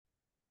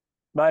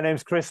My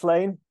name's Chris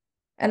Lane,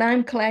 And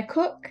I'm Claire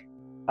Cook.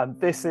 and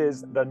this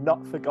is the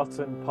Not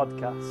Forgotten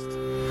podcast.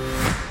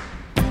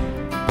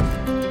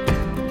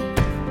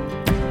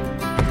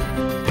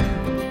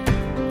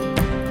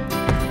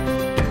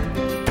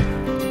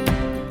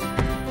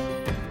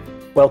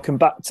 Welcome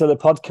back to the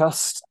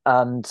podcast,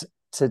 and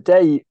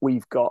today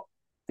we've got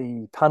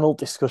the panel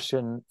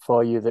discussion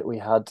for you that we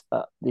had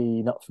at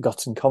the Not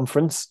Forgotten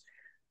conference.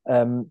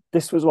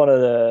 This was one of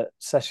the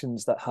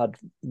sessions that had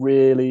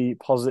really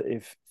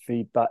positive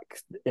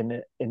feedback in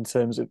it, in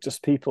terms of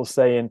just people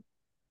saying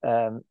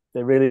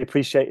they really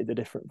appreciated the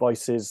different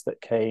voices that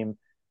came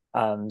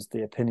and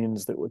the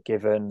opinions that were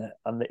given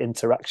and the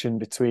interaction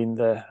between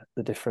the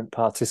different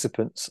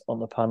participants on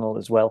the panel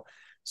as well.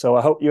 So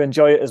I hope you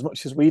enjoy it as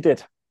much as we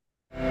did.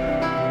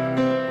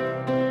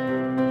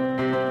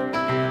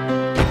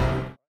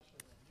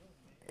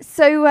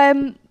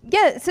 So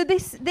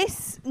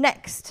this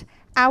next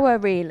hour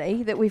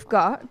really that we've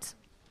got,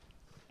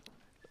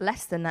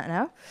 less than that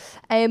now,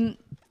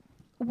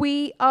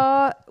 we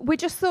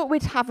just thought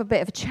we'd have a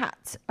bit of a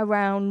chat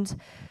around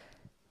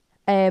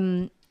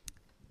an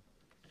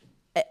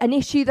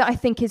issue that I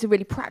think is a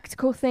really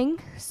practical thing.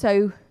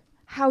 So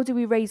how do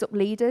we raise up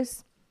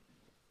leaders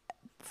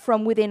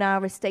from within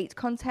our estate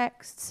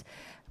contexts?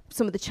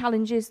 Some of the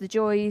challenges, the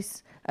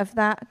joys of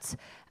that.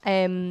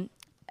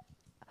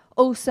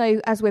 Also,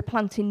 as we're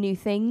planting new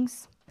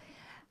things,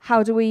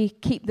 how do we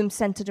keep them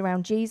centered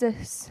around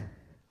Jesus?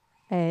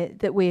 That's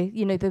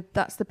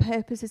the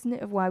purpose, isn't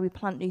it, of why we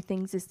plant new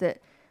things, is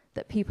that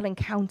people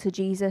encounter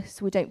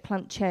Jesus. We don't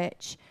plant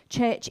church.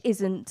 Church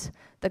isn't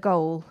the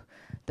goal.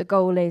 The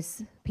goal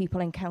is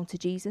people encounter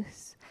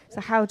Jesus. So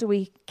how do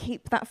we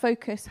keep that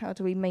focus? How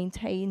do we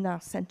maintain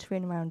our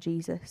centering around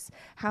Jesus?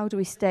 How do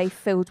we stay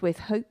filled with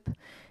hope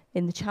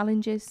in the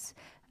challenges?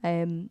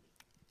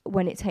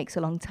 When it takes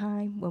a long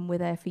time, when we're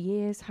there for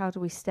years, how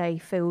do we stay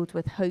filled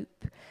with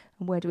hope?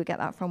 And where do we get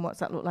that from? What's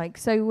that look like?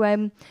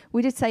 So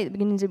we did say at the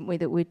beginning, didn't we,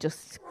 that we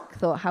just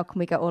thought, how can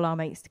we get all our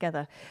mates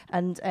together?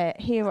 And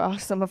here are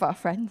some of our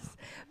friends,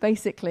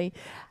 basically.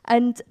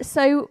 And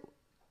so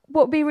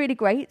what would be really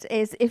great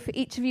is if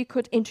each of you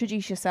could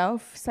introduce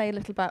yourself, say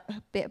a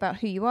bit about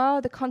who you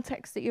are, the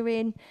context that you're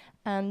in,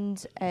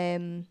 and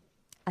then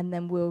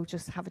we'll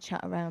just have a chat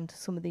around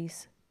some of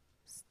these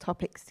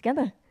topics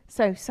together.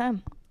 So,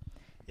 Sam.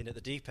 In at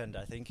the deep end,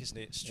 I think, isn't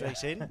it?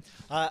 Straight in.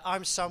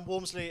 I'm Sam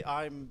Wormsley.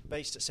 I'm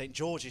based at St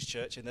George's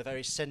Church in the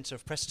very centre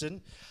of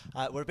Preston.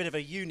 We're a bit of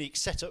a unique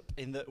setup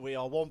in that we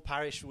are one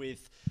parish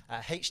with a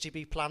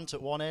HTB plant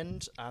at one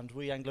end and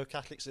we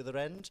Anglo-Catholics at the other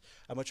end,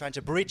 and we're trying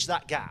to bridge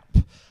that gap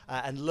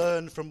and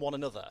learn from one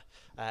another,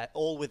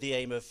 all with the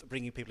aim of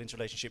bringing people into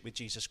relationship with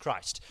Jesus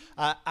Christ.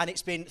 And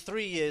it's been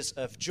 3 years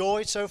of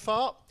joy so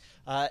far,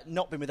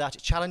 not been without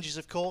its challenges,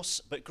 of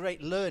course, but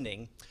great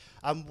learning.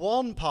 And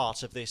one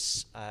part of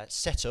this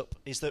setup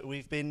is that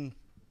we've been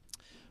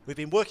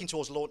working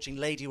towards launching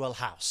Ladywell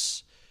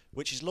House,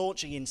 which is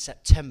launching in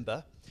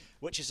September,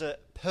 which is a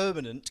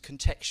permanent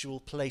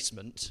contextual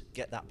placement.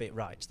 Get that bit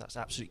right, that's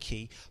absolutely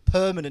key.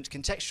 Permanent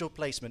contextual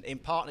placement in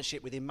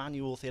partnership with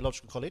Emmanuel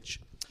Theological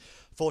College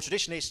for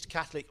traditionalist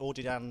Catholic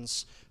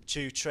ordinands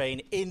to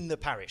train in the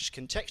parish,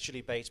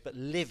 contextually based, but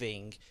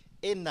living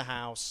in the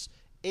house,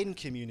 in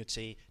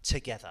community,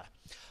 together.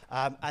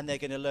 And they're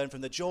going to learn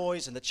from the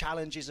joys and the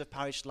challenges of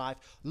parish life,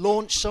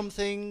 launch some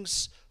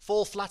things,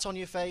 fall flat on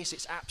your face,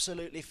 it's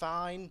absolutely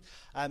fine.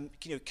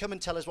 Come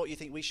and tell us what you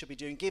think we should be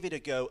doing, give it a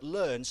go,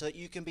 learn, so that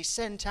you can be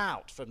sent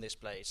out from this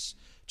place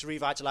to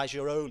revitalise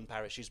your own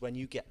parishes when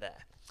you get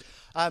there.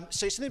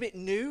 So it's a little bit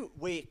new.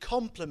 We're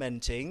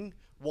complementing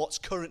what's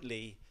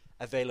currently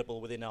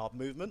available within our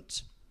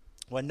movement.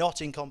 We're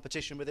not in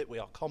competition with it, we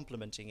are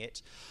complementing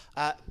it.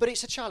 But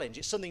it's a challenge,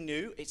 it's something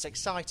new, it's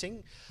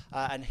exciting,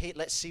 and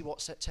let's see what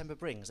September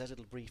brings. There's a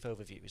little brief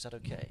overview, is that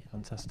okay?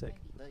 Fantastic.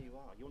 There you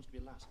are, you want to be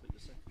last, but you're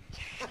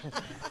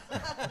second.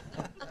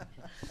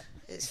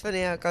 It's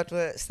funny how God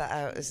works that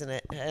out, isn't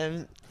it?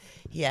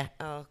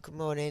 Good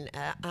morning.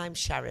 I'm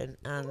Sharon,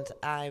 and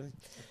I'm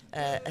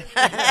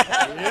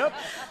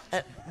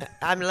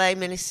I'm a lay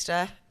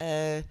minister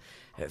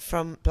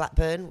from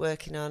Blackburn,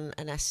 working on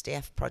an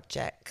SDF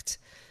project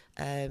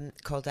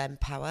called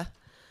Empower.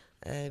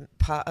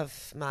 Part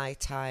of my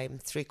time,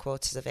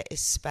 3/4 of it, is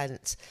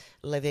spent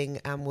living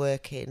and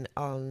working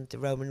on the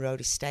Roman Road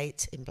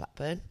estate in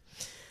Blackburn,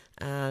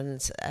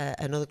 and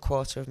another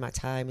quarter of my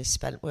time is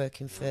spent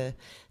working for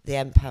the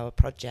Empower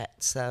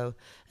project. So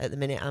at the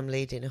minute I'm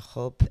leading a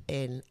hub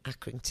in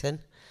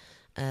Accrington.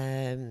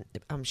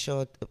 I'm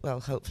sure,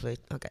 hopefully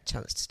I'll get a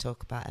chance to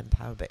talk about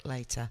Empower a bit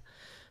later.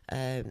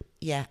 And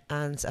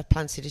I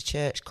planted a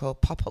church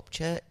called Pop-Up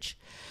Church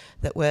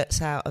that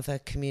works out of a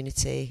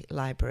community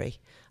library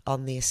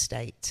on the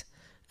estate,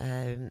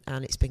 and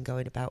it's been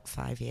going about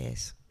 5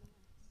 years.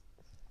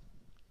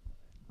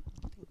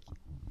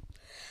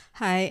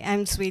 Hi,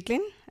 I'm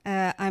Sweetlin.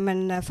 I'm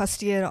a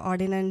first-year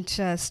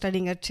ordinand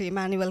studying at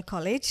Emmanuel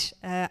College.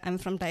 I'm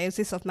from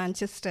Diocese of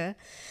Manchester.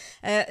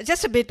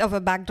 Just a bit of a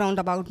background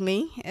about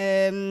me.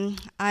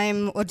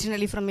 I'm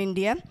originally from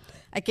India.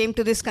 I came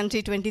to this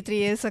country 23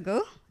 years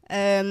ago.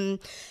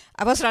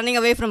 I was running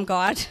away from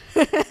God,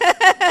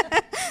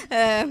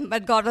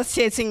 but God was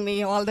chasing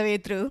me all the way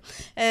through.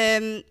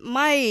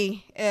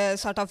 My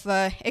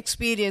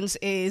experience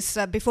is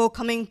before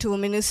coming to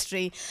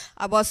ministry,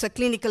 I was a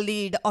clinical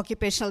lead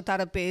occupational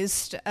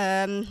therapist,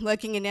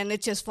 working in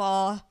NHS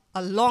for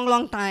a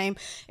long time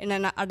in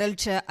an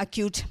adult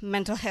acute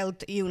mental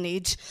health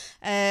unit.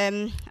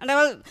 Working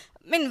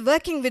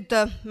with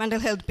the mental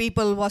health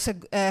people was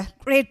a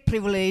great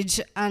privilege,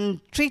 and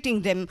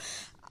treating them,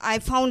 I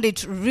found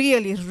it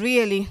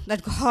really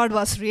that God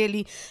was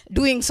really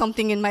doing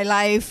something in my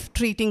life,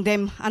 treating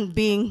them and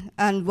being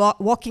and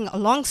walking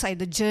alongside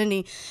the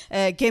journey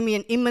gave me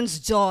an immense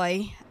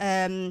joy.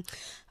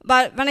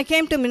 But when I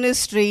came to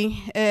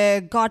ministry,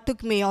 God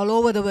took me all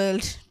over the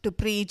world to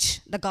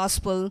preach the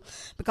gospel,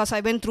 because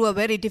I went through a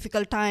very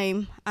difficult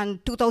time,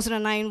 and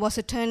 2009 was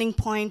a turning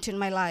point in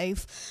my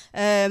life.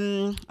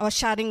 I was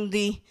sharing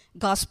the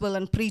gospel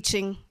and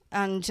preaching,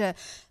 and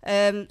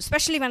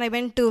especially when I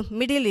went to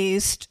Middle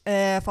East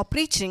for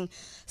preaching,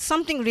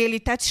 something really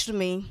touched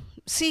me.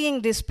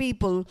 Seeing these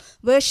people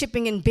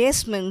worshipping in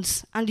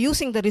basements and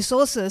using the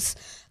resources,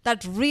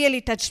 that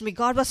really touched me.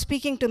 God was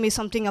speaking to me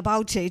something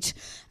about it,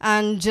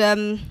 and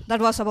that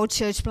was about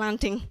church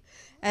planting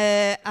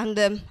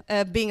and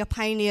being a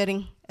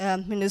pioneering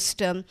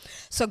minister.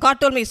 So God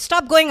told me,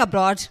 stop going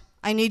abroad,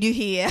 I need you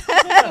here.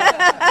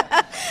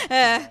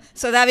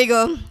 So there we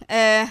go.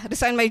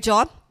 Resigned my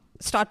job,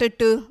 started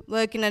to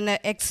work in an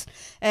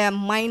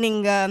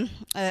ex-mining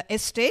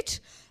estate.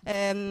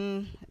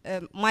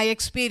 My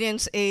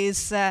experience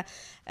is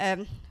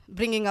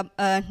bringing up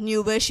a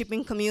new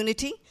worshiping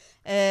community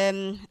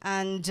and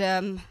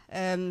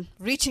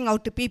reaching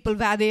out to people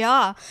where they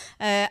are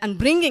and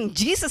bringing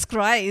Jesus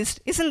Christ.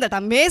 Isn't that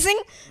amazing?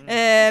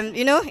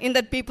 In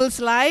that people's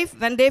life,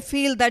 when they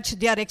feel that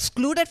they are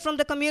excluded from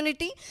the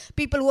community,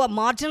 people who are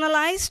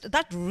marginalized,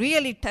 that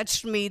really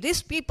touched me.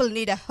 These people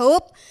need a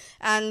hope.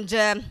 And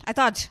I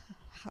thought,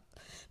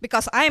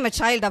 because I am a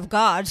child of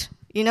God,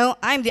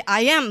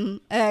 I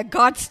am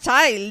God's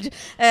child.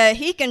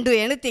 He can do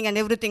anything and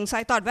everything. So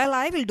I thought, well,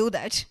 I will do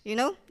that.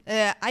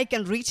 I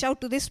can reach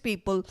out to these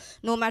people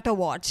no matter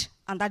what.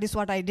 And that is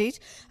what I did.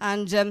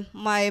 And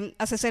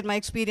as I said, my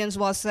experience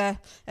was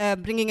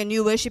bringing a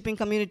new worshiping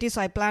community.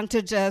 So I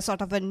planted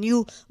sort of a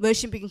new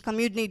worshiping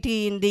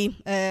community in the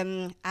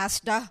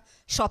Asda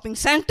shopping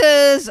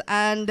centers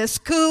and the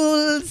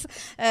schools.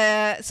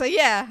 I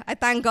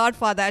thank God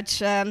for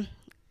that.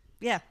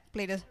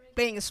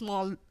 Playing a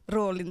small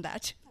role in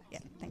that. Yeah,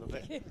 thank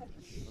you.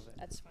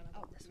 That's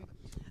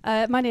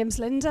fine. My name's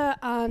Linda,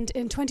 and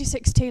in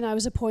 2016 I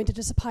was appointed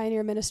as a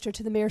pioneer minister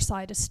to the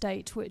Mearside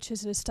Estate, which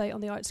is an estate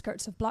on the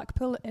outskirts of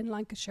Blackpool in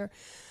Lancashire.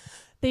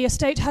 The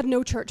estate had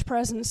no church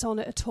presence on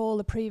it at all.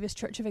 The previous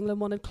Church of England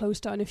one had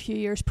closed down a few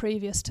years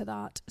previous to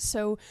that.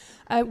 So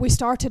we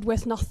started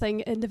with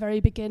nothing in the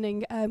very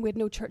beginning. We had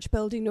no church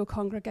building, no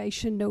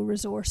congregation, no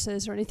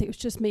resources or anything. It was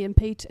just me and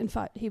Pete. In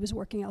fact, he was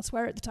working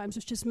elsewhere at the time, so it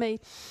was just me.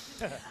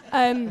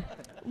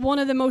 One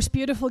of the most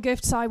beautiful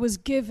gifts I was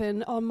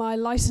given on my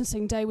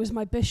licensing day was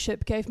my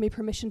bishop gave me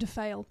permission to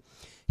fail.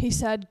 He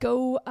said,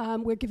 go,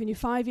 we're giving you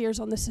 5 years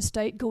on this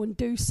estate, go and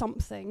do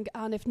something,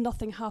 and if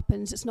nothing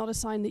happens, it's not a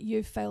sign that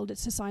you've failed,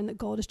 it's a sign that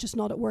God is just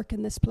not at work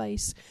in this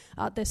place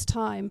at this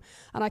time.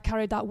 And I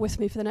carried that with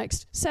me for the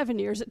next 7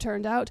 years, it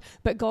turned out,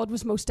 but God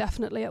was most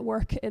definitely at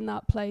work in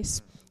that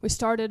place. We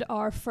started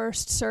our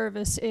first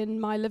service in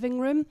my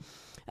living room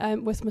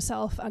with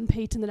myself and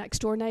Pete and the next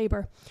door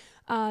neighbour.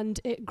 And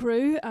it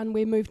grew, and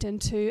we moved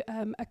into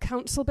a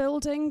council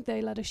building.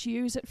 They let us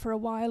use it for a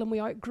while, and we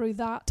outgrew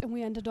that, and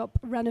we ended up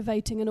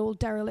renovating an old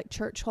derelict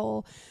church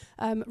hall,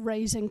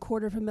 raising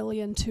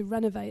 $250,000 to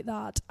renovate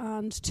that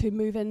and to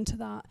move into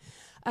that.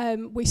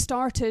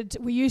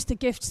 We used the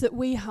gifts that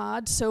we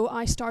had, so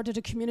I started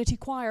a community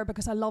choir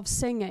because I love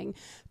singing.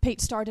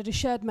 Pete started a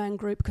shed men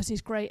group because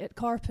he's great at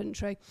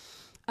carpentry.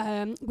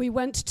 We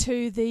went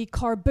to the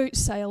car boot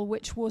sale,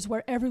 which was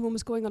where everyone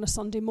was going on a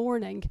Sunday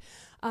morning,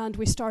 and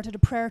we started a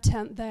prayer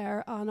tent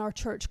there, and our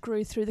church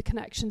grew through the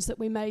connections that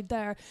we made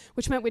there,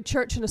 which meant we had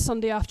church on a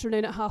Sunday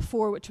afternoon at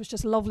 4:30, which was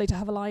just lovely to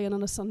have a lie-in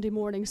on a Sunday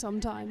morning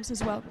sometimes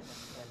as well,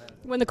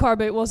 when the car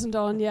boot wasn't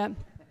on yet.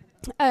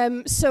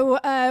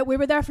 We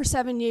were there for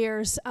 7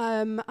 years,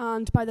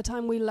 and by the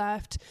time we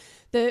left,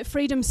 the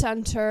Freedom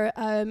Centre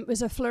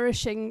was a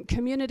flourishing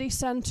community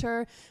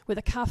centre with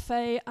a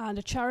cafe and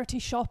a charity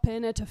shop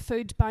in it, a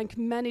food bank,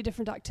 many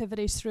different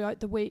activities throughout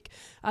the week,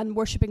 and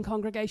worshipping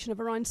congregation of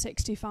around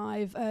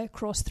 65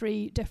 across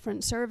 3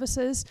 different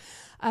services.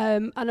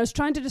 And I was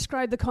trying to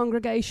describe the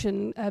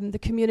congregation, the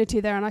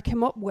community there, and I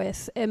came up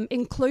with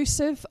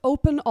inclusive,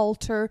 open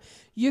altar,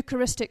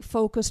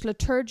 Eucharistic-focused,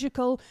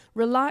 liturgical,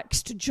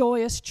 relaxed,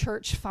 joyous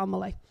church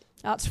family.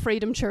 That's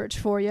Freedom Church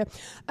for you.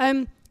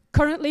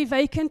 currently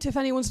vacant. If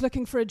anyone's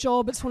looking for a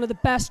job, it's one of the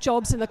best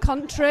jobs in the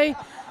country.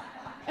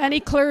 Any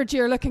clergy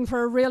are looking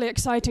for a really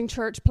exciting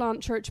church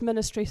plant, church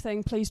ministry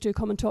thing, please do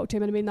come and talk to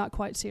him, and I mean that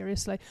quite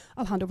seriously.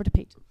 I'll hand over to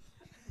Pete.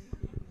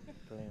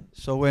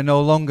 So we're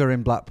no longer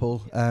in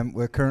Blackpool.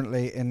 We're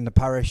currently in the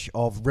parish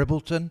of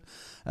Ribbleton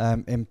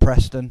in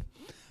Preston.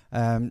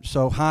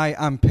 So hi,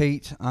 I'm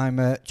Pete. I'm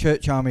a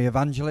Church Army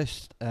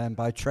evangelist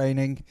by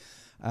training,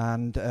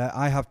 and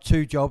I have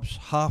two jobs.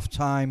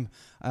 Half-time,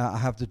 I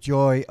have the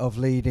joy of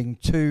leading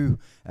two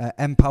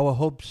Empower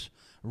hubs,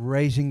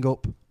 raising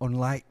up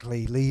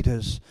unlikely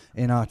leaders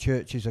in our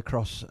churches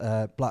across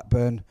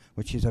Blackburn,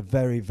 which is a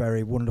very,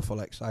 very wonderful,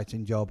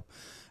 exciting job.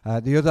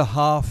 The other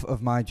half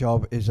of my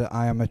job is that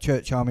I am a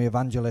Church Army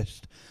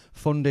evangelist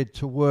funded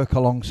to work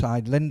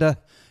alongside Linda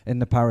in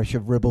the parish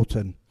of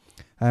Ribbleton,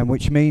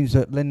 which means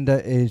that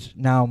Linda is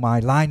now my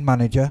line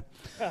manager.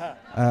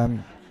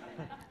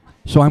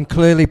 So I'm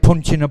clearly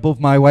punching above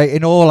my weight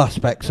in all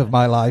aspects of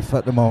my life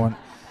at the moment.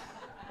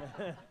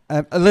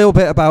 A little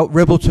bit about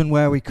Ribbleton,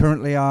 where we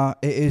currently are.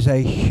 It is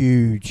a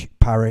huge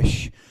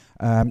parish,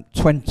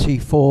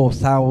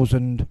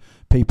 24,000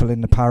 people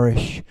in the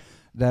parish.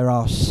 There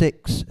are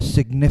 6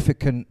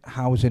 significant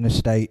housing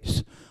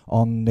estates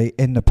in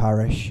the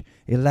parish,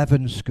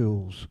 11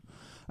 schools,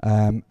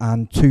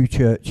 and 2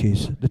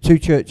 churches. The 2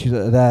 churches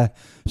that are there,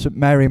 St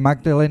Mary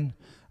Magdalene,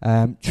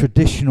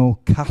 traditional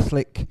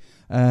Catholic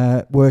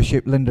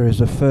worship. Linda is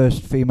the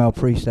first female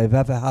priest they've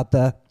ever had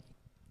there.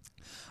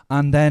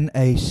 And then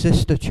a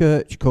sister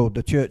church called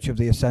the Church of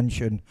the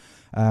Ascension,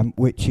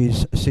 which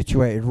is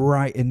situated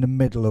right in the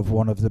middle of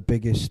one of the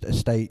biggest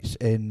estates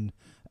in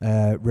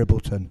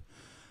Ribbleton.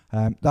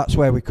 That's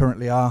where we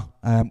currently are.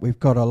 We've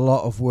got a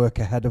lot of work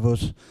ahead of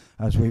us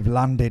as we've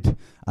landed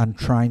and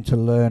trying to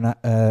learn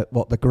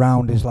what the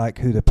ground is like,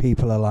 who the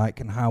people are like,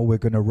 and how we're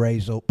going to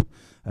raise up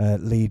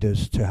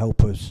leaders to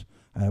help us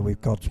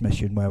with God's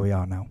mission where we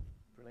are now.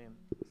 Brilliant.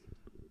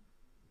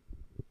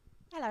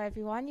 Hello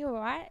everyone, you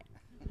alright?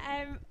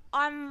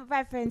 I'm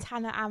Reverend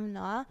Hannah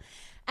Amner,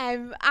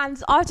 and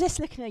I was just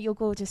looking at your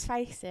gorgeous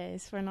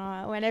faces when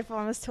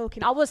everyone was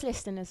talking. I was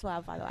listening as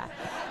well, by the way.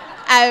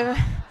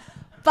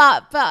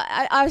 But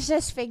I was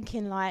just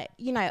thinking, like,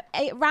 you know,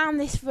 around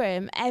this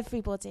room,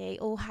 everybody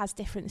all has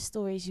different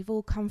stories. You've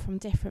all come from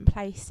different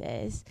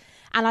places,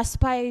 and I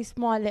suppose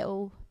my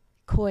little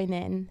coin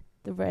in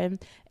the room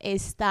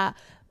is that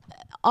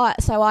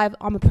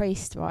I'm a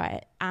priest,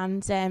 right,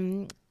 and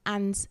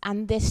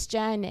this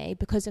journey,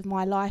 because of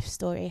my life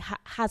story,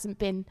 hasn't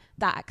been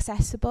that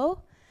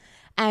accessible,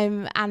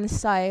 and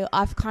so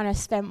I've kind of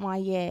spent my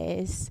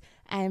years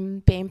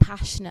being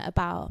passionate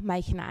about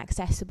making that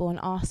accessible and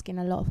asking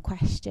a lot of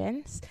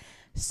questions.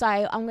 So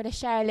I'm going to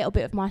share a little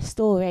bit of my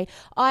story.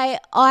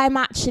 I'm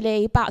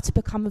actually about to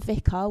become a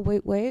vicar,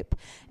 whoop whoop,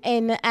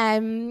 in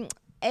a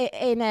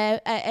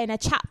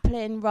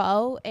chaplain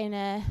role in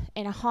a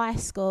high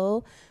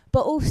school,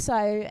 but also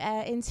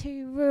in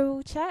 2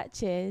 rural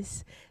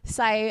churches.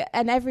 So,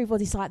 and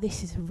everybody's like,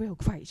 this is a real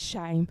great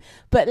shame.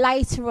 But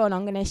later on,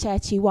 I'm going to share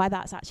to you why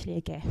that's actually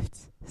a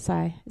gift.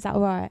 So, is that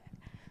all right?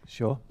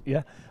 Sure,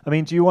 yeah. I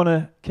mean, do you want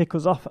to kick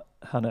us off,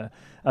 Hannah,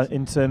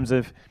 in terms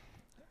of,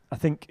 I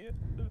think,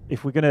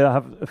 if we're going to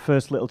have a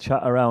first little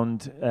chat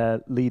around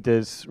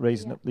leaders,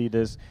 raising up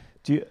leaders,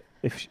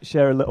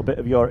 share a little bit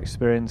of your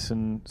experience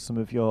and some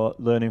of your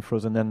learning for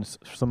us, and then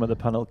some of the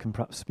panel can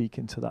perhaps speak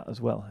into that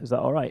as well. Is that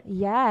all right?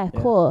 Yeah, of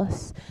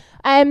course.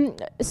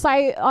 So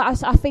I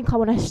think I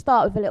want to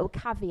start with a little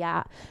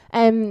caveat.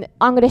 I'm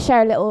going to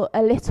share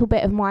a little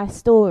bit of my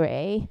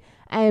story.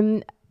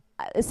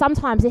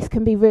 Sometimes this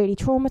can be really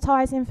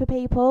traumatizing for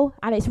people,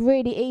 and it's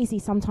really easy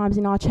sometimes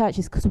in our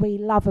churches, because we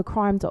love a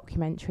crime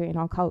documentary in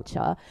our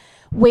culture.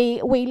 We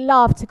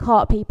love to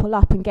cart people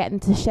up and get them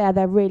to share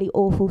their really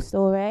awful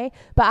story,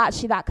 but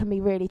actually that can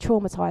be really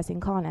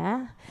traumatizing, can't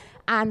it?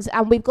 And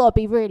we've got to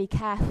be really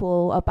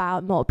careful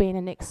about not being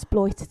an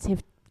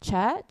exploitative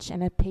church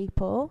and a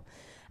people.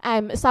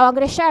 So I'm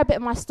going to share a bit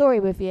of my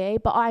story with you,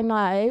 but I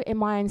know in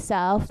my own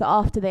self that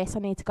after this I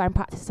need to go and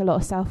practice a lot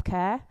of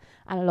self-care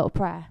and a lot of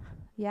prayer.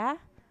 Yeah?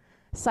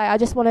 So I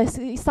just want to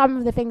see some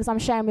of the things I'm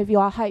sharing with you.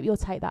 I hope you'll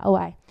take that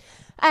away.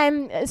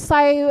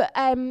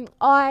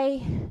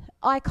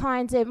 I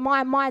kind of,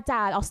 my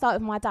dad, I'll start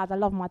with my dad. I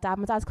love my dad.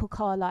 My dad's called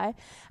Carlo.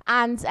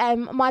 And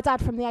my dad,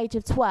 from the age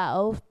of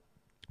 12,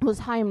 was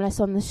homeless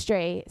on the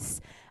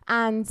streets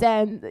and,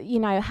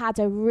 had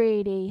a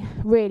really,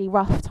 really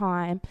rough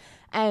time.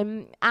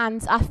 And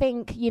I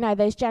think,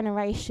 there's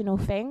generational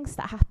things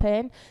that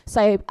happen.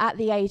 So at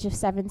the age of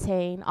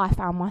 17, I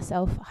found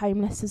myself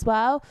homeless as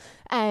well,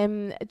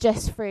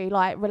 just through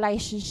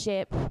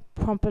relationship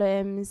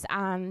problems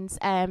and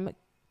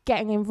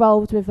getting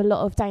involved with a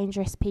lot of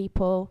dangerous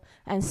people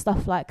and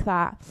stuff like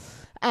that.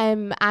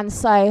 And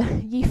so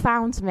you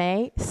found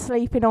me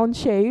sleeping on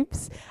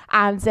tubes,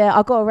 and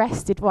I got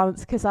arrested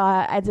once because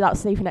I ended up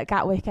sleeping at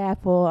Gatwick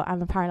Airport,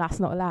 and apparently that's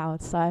not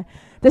allowed. So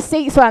the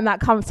seats weren't that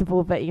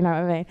comfortable, but you know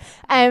what I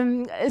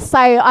mean. So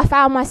I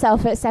found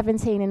myself at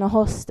 17 in a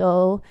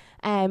hostel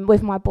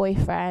with my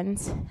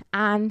boyfriend,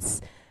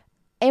 and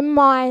in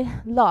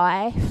my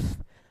life,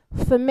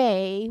 for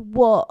me,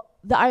 what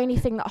the only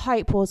thing that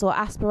hope was, or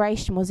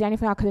aspiration was, the only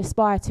thing I could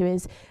aspire to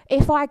is,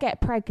 if I get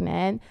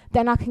pregnant,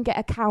 then I can get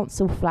a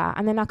council flat,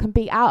 and then I can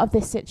be out of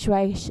this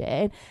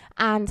situation,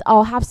 and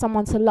I'll have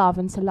someone to love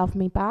and to love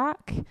me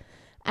back.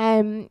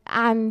 And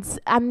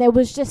there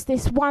was just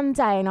this one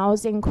day, and I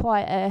was in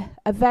quite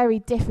a very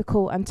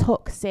difficult and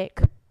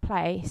toxic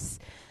place,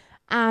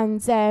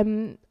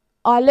 and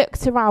I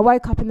looked around. I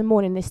woke up in the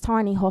morning in this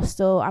tiny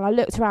hostel, and I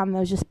looked around, and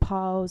there was just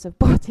piles of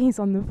bodies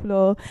on the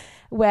floor,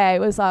 where it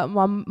was like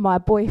my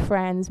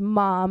boyfriend's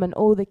mum and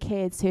all the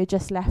kids who had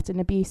just left an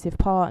abusive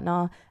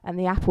partner, and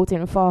the apple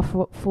didn't fall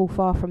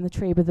far from the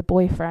tree with the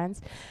boyfriend.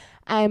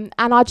 And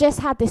I just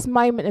had this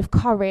moment of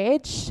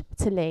courage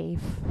to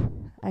leave,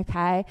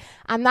 okay?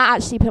 And that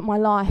actually put my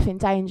life in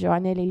danger. I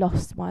nearly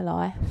lost my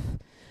life.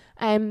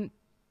 And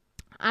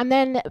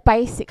then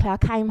basically I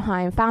came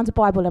home, found a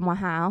Bible in my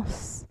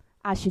house,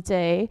 as you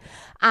do,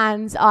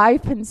 and I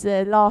opened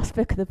the last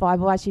book of the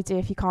Bible, as you do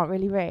if you can't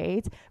really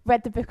read,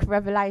 read the book of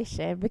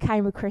Revelation,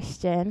 became a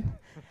Christian.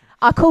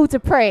 I called a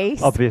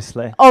priest.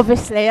 Obviously,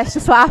 that's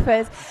just what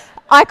happens.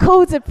 I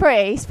called a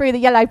priest through the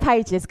yellow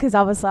pages, because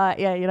I was like,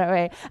 yeah, you know what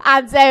I mean.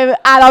 And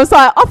I was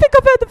like, I think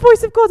I've heard the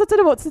voice of God, I don't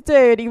know what to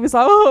do. And he was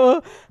like,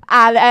 oh.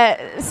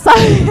 And so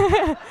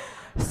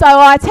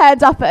I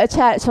turned up at a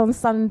church on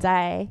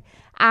Sunday.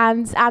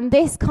 And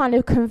this kind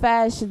of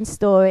conversion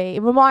story,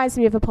 it reminds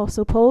me of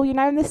Apostle Paul, you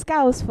know, and the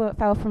scales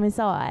fell from his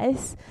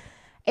eyes.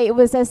 It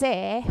was as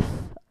if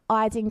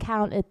I'd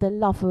encountered the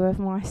lover of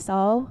my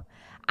soul.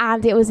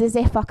 And it was as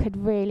if I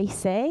could really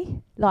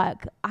see,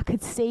 like I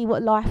could see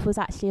what life was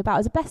actually about. It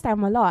was the best day of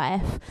my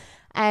life.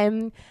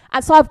 And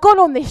so I've gone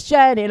on this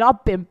journey, and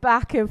I've been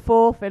back and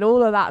forth and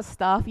all of that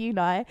stuff, you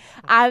know.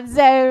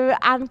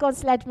 And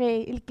God's led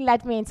me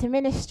into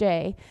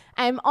ministry.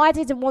 I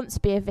didn't want to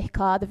be a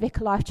vicar. The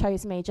vicar life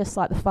chose me, just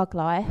like the fug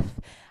life.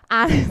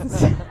 And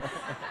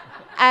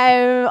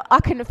I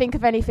couldn't think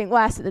of anything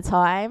worse at the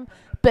time.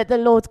 But the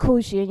Lord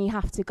calls you, and you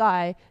have to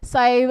go.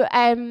 So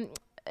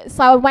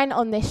I went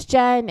on this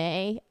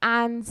journey,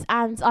 and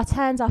I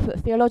turned up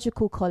at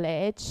theological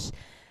college,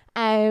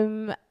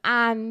 and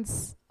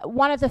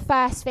one of the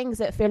first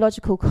things at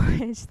theological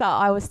college that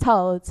I was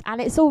told, and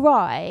it's all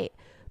right,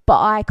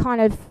 but I kind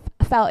of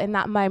felt in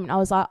that moment, I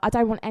was like, I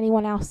don't want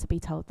anyone else to be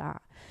told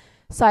that.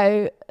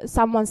 So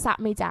someone sat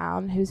me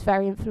down who's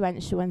very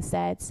influential and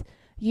said,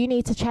 you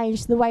need to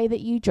change the way that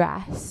you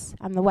dress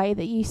and the way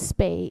that you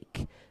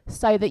speak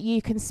so that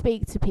you can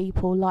speak to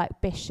people like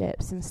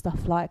bishops and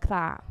stuff like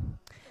that.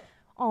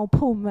 Oh,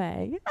 poor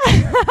me.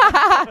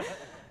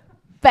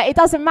 But it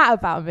doesn't matter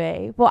about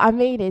me. What I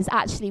mean is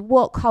actually,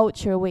 what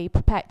culture are we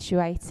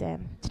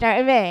perpetuating? Do you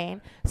know what I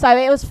mean? So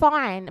it was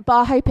fine, but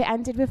I hope it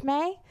ended with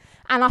me.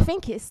 And I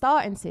think it's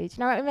starting to. Do you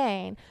know what I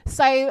mean?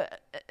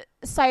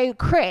 So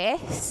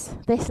Chris,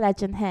 this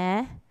legend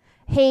here,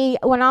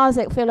 when I was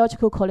at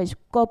theological college,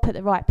 God put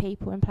the right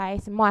people in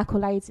place, and Michael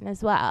Layden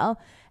as well.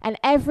 And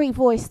every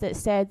voice that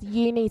said,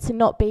 you need to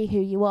not be who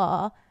you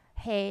are,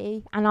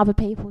 he and other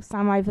people,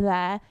 Sam over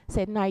there,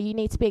 said, no, you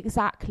need to be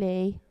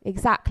exactly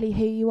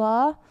who you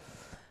are.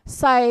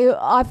 So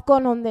I've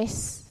gone on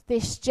this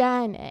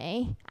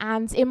journey,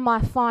 and in my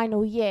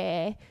final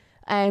year,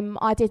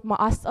 I did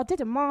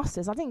a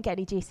master's. I didn't get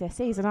any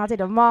GCSEs, and I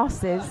did a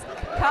master's.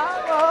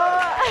 Come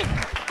on.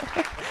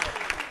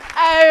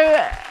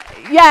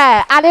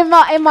 Yeah, and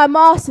in my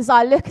master's,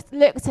 I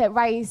looked at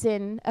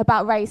raising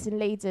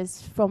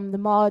leaders from the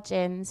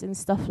margins and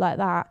stuff like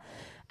that.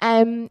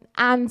 And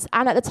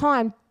at the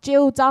time,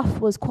 Jill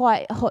Duff was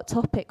quite a hot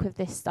topic with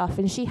this stuff,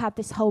 and she had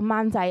this whole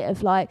mandate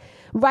of like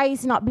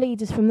raising up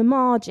leaders from the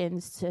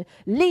margins to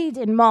lead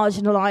in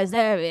marginalised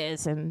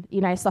areas, and you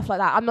know, stuff like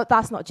that.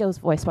 That's not Jill's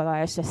voice, by the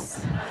way. It's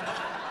just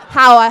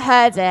how I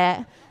heard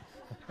it,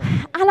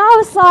 and I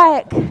was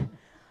like,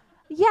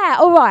 yeah,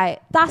 all right,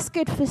 that's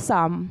good for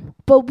some,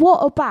 but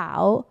what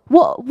about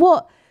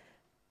what?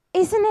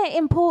 Isn't it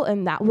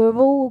important that we're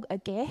all a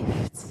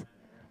gift?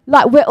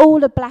 Like, we're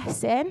all a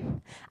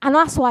blessing. And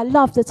that's why I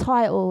love the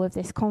title of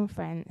this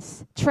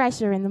conference,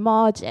 Treasure in the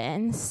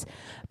Margins,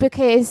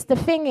 because the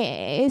thing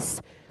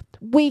is,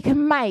 we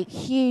can make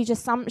huge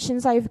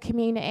assumptions over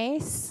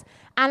communities,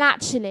 and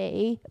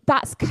actually,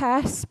 that's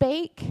curse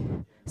speak.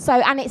 So,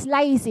 and it's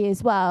lazy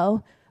as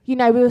well. You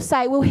know,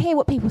 we'll hear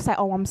what people say,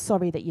 oh, I'm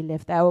sorry that you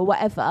live there, or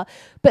whatever,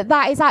 but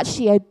that is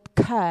actually a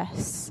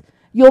curse.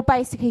 You're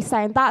basically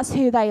saying that's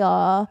who they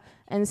are,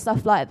 and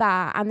stuff like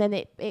that, and then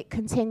it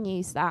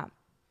continues that.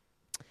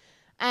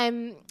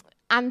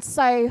 And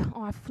so,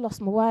 I've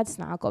lost my words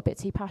now. I got a bit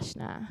too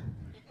passionate.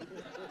 What do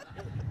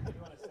you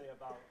want to say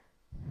about?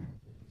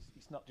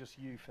 It's not just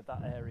you for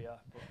that area.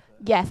 But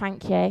yeah,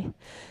 thank you.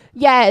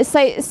 Yeah,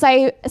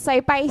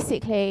 so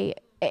basically,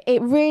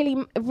 it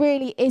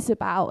really is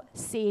about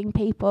seeing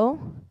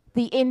people,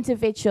 the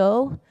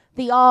individual,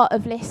 the art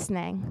of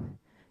listening.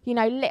 You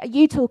know,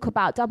 you talk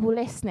about double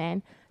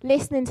listening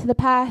to the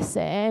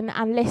person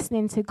and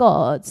listening to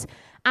God,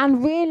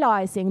 and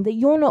realising that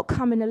you're not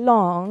coming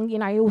along, you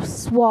know, all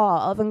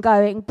suave and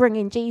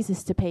bringing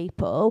Jesus to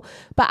people,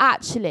 but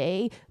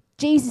actually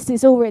Jesus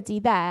is already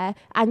there,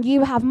 and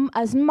you have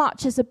as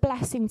much as a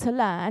blessing to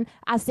learn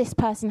as this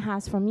person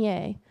has from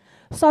you.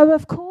 So,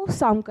 of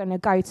course, I'm going to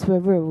go to a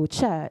rural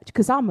church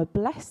because I'm a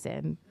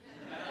blessing.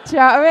 Do you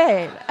know what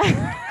I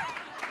mean?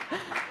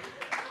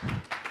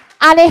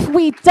 And if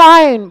we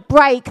don't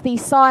break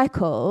these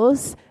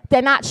cycles,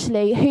 then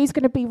actually, who's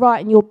going to be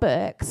writing your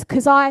books?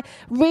 Because I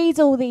read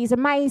all these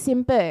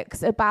amazing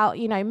books about,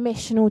 you know,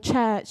 missional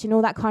church and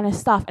all that kind of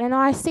stuff, and then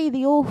I see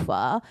the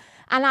author,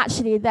 and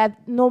actually they're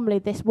normally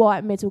this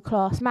white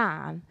middle-class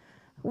man,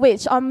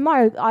 which I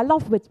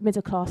love with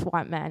middle-class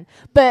white men,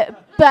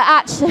 but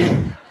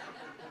actually,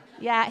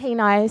 yeah, he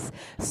knows.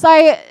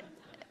 So,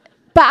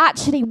 but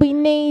actually, we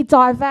need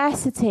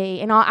diversity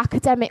in our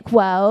academic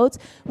world.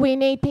 We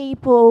need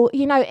people,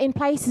 you know, in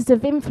places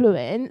of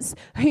influence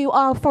who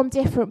are from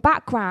different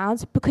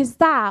backgrounds, because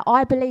that,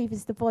 I believe,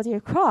 is the body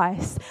of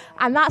Christ.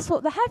 And that's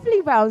what the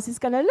heavenly realms is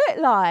going to look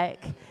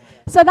like.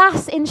 So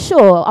that's in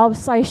short. I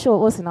was so short,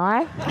 wasn't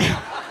I?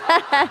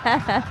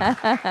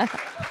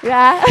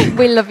 Yeah.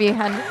 We love you,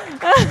 Hannah.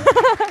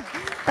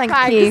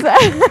 Thank you.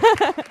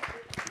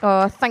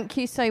 Oh, thank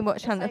you so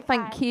much, Hannah. Okay.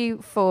 Thank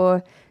you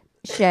for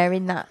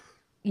sharing that.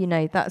 You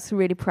know, that's a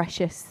really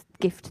precious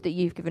gift that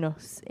you've given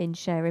us in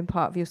sharing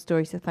part of your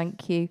story, so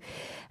thank you.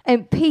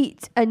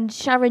 Pete and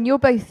Sharon, you're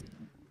both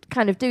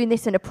kind of doing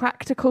this in a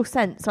practical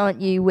sense,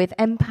 aren't you, with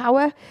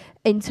Empower,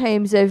 in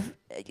terms of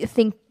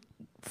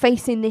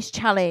facing this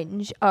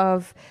challenge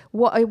of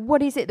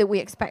what is it that we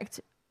expect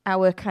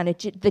our kind of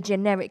the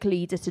generic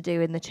leader to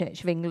do in the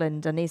Church of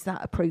England, and is that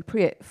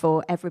appropriate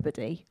for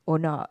everybody or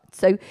not?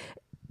 So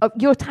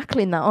you're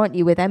tackling that, aren't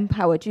you, with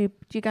Empower? Do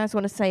you guys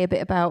want to say a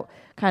bit about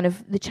kind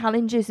of the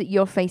challenges that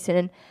you're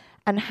facing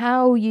and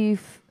how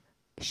you've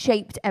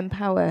shaped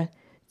Empower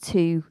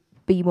to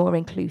be more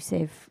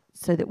inclusive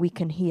so that we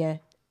can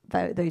hear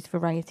those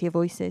variety of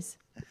voices?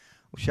 Well,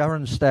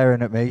 Sharon's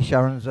staring at me.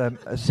 Sharon's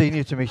a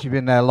senior to me. She's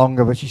been there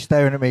longer, but she's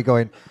staring at me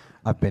going,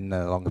 I've been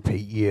there longer,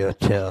 Pete. You're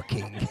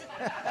talking.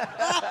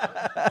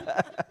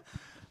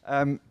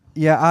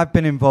 Yeah, I've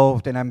been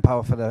involved in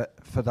Empower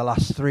for the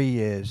last 3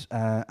 years,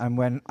 and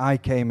when I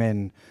came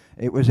in,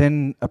 it was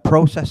in a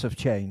process of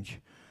change.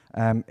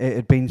 It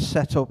had been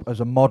set up as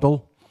a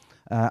model,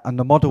 and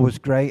the model was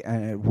great,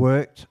 and it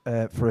worked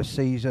for a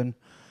season,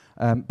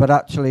 but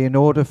actually, in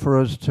order for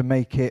us to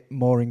make it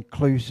more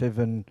inclusive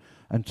and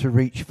to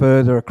reach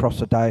further across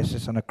the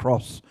diocese and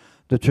across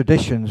the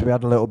traditions, we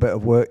had a little bit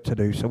of work to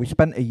do. So we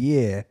spent a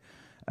year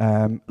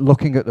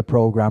looking at the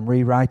programme,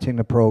 rewriting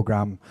the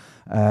programme,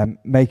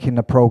 making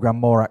the programme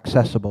more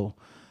accessible.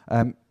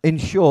 In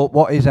short,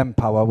 what is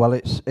Empower? Well,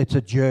 it's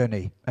a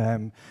journey.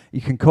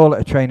 You can call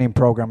it a training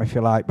programme if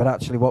you like, but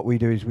actually what we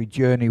do is we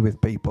journey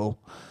with people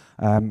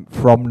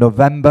from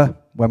November,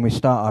 when we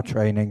start our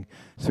training,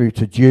 through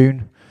to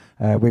June.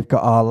 We've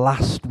got our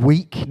last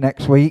week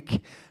next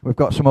week. We've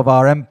got some of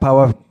our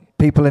Empower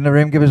people in the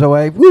room. Give us a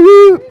wave.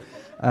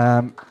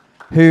 Woo-hoo!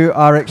 Who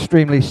are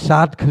extremely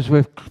sad because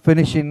we're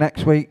finishing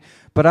next week.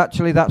 But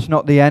actually, that's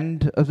not the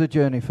end of the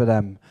journey for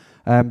them,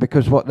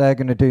 because what they're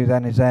going to do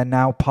then is they're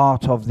now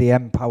part of the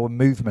Empower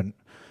movement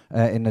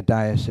in the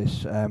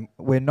diocese.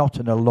 We're not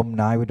an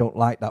alumni, we don't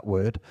like that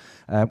word.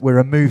 We're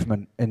a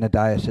movement in the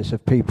diocese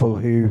of people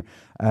who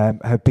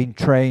have been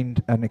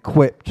trained and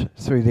equipped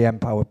through the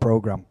Empower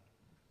programme.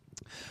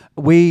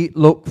 We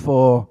look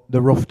for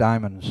the rough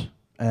diamonds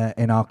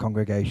in our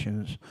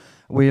congregations.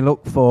 We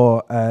look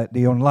for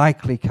the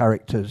unlikely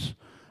characters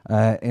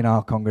in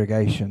our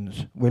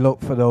congregations. We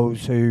look for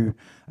those who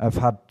have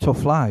had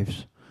tough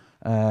lives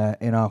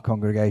in our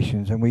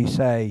congregations, and we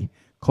say,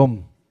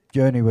 come,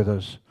 journey with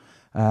us.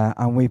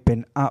 And we've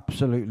been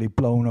absolutely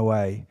blown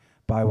away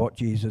by what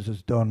Jesus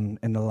has done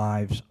in the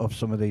lives of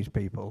some of these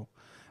people,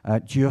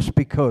 just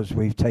because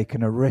we've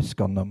taken a risk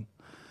on them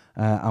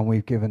and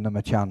we've given them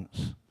a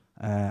chance.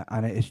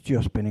 And it has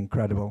just been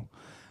incredible.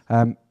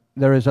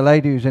 There is a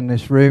lady who's in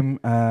this room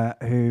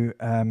who,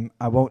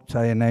 I won't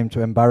tell her name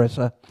to embarrass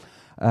her,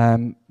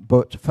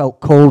 but felt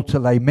called to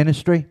lay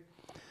ministry,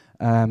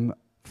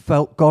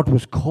 felt God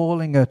was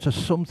calling her to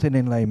something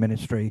in lay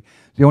ministry.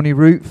 The only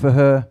route for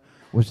her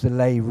was the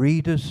lay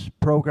readers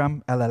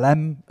program,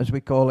 LLM as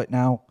we call it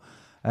now.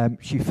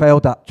 She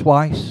failed that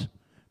twice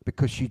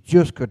because she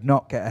just could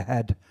not get her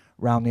head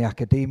around the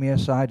academia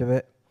side of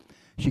it.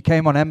 She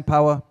came on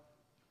Empower,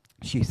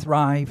 she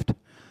thrived,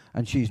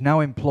 and she's now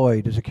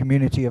employed as a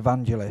community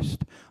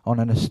evangelist on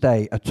an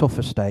estate, a tough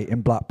estate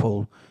in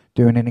Blackpool,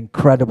 doing an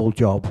incredible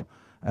job,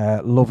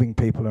 loving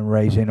people and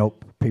raising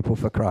up people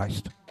for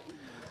Christ.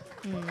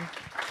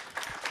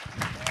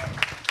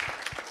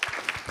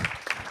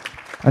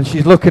 And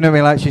she's looking at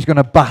me like she's going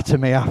to batter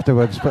me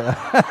afterwards. But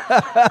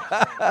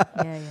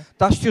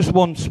that's just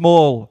one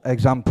small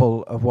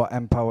example of what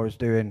Empower is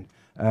doing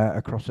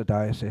across the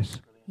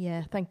diocese.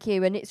 Yeah, thank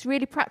you. And it's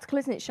really practical,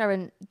 isn't it,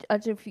 Sharon? I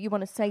don't know if you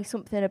want to say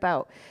something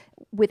about,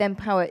 with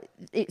Empower,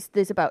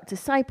 there's about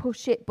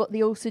discipleship, but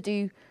they also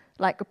do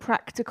like a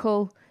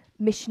practical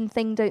mission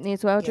thing, don't they,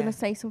 as well? Do you want to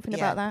say something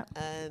about that?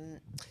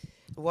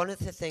 One of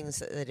the things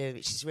that they do,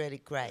 which is really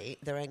great,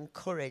 they're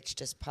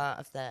encouraged as part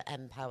of their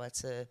Empower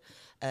to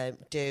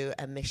do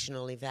a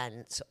missional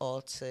event,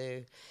 or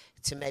to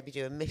maybe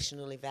do a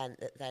missional event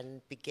that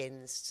then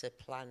begins to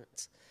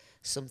plant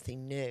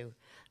something new.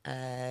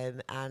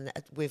 And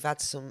we've had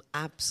some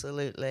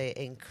absolutely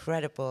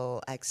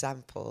incredible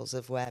examples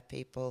of where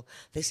people,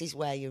 this is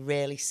where you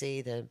really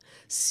see them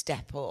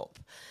step up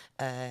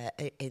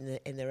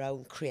in their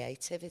own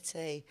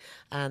creativity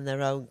and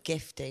their own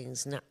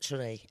giftings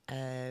naturally.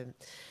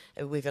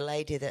 We've a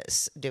lady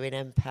that's doing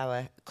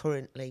Empower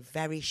currently,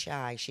 very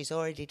shy. She's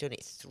already done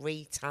it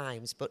 3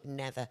 times but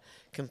never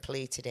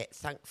completed it.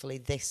 Thankfully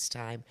this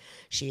time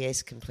she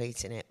is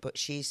completing it. But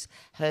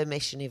her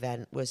mission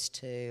event was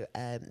to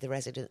the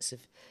residents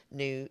of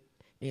new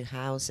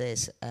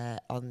houses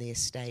on the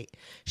estate.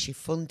 She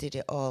funded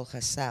it all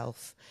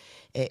herself.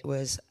 It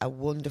was a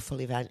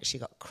wonderful event. She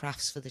got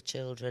crafts for the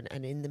children,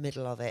 and in the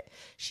middle of it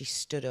she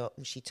stood up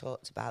and she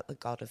talked about the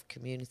God of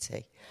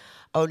community.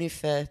 Only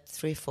for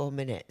 3 or 4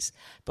 minutes,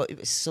 but it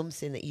was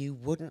something that you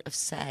wouldn't have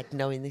said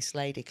knowing this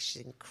lady, because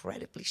she's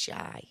incredibly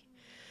shy.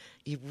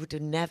 You would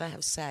have never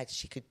have said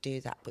she could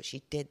do that, but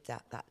she did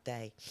that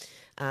day.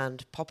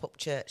 And Pop-Up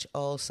Church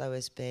also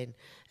has been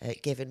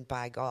given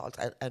by God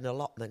an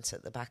allotment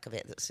at the back of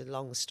it. That's a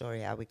long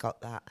story how we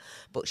got that.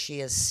 But she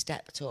has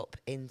stepped up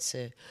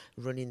into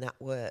running that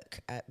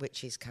work,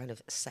 which is kind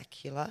of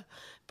secular,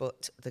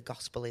 but the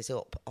gospel is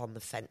up on the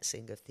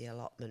fencing of the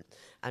allotment.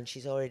 And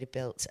she's already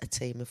built a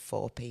team of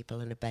 4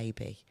 people and a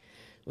baby,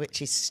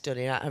 which is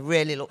stunning. I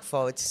really look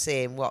forward to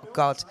seeing what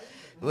God...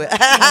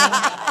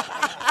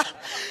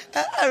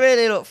 I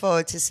really look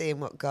forward to seeing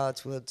what God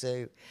will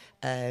do,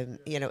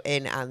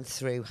 in and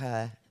through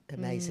her.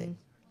 Amazing.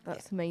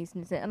 That's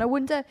amazing, isn't it? And I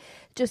wonder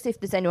just if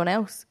there's anyone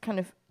else kind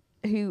of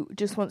who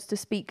just wants to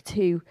speak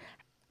to,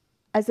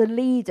 as a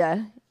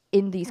leader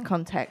in these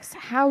contexts,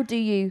 how do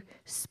you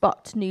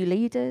spot new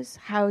leaders?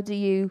 How do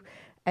you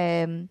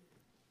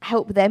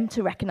help them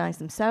to recognise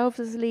themselves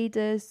as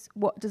leaders?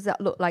 What does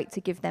that look like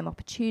to give them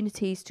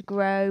opportunities to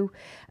grow?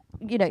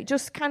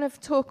 Just kind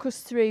of talk us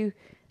through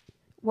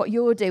what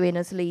you're doing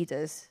as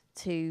leaders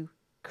to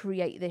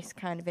create this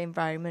kind of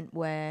environment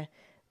where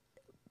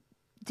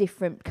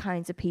different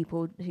kinds of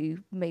people who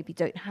maybe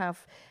don't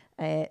have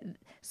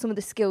some of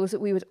the skills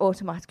that we would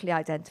automatically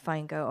identify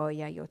and go, oh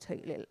yeah, you're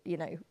totally,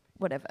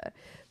 whatever.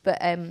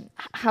 But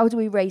how do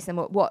we raise them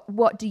up?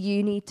 What do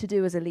you need to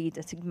do as a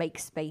leader to make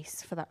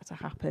space for that to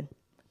happen?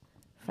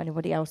 If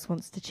anybody else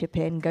wants to chip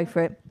in, go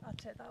for it. I'll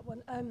take that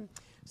one.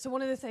 So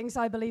one of the things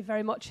I believe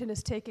very much in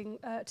is taking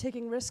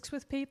risks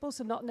with people,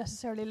 so not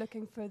necessarily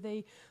looking for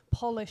the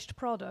polished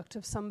product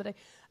of somebody.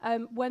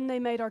 When they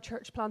made our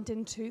church plant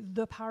into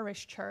the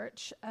parish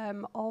church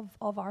of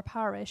our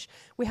parish,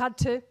 we had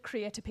to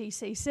create a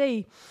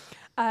PCC,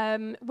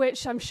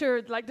 which I'm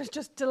sure there's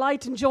just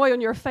delight and joy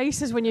on your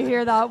faces when you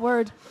hear that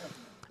word.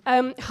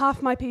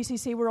 Half my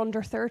PCC were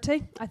under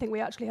 30. I think we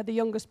actually had the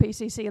youngest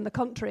PCC in the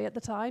country at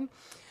the time.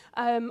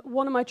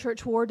 One of my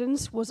church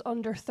wardens was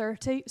under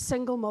 30,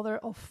 single mother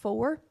of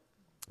 4,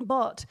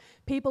 but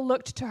people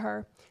looked to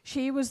her.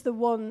 She was the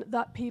one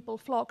that people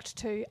flocked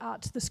to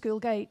at the school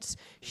gates.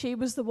 She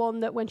was the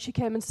one that when she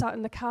came and sat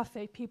in the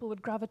cafe, people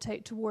would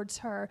gravitate towards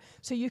her.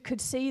 So you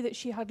could see that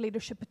she had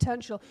leadership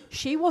potential.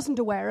 She wasn't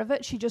aware of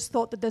it. She just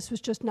thought that this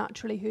was just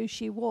naturally who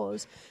she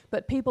was.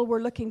 But people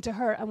were looking to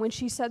her, and when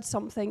she said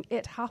something,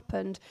 it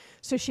happened.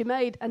 So she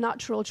made a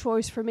natural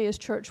choice for me as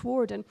church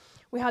warden.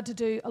 We had to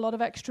do a lot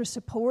of extra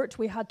support.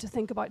 We had to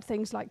think about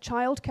things like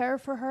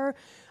childcare for her.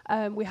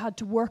 We had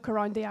to work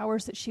around the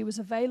hours that she was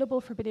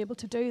available for being able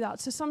to do that.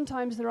 So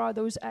sometimes there are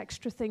those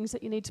extra things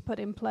that you need to put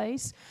in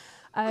place.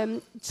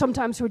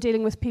 Sometimes we're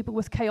dealing with people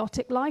with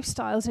chaotic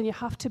lifestyles, and you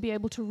have to be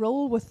able to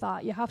roll with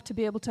that. You have to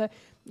be able to,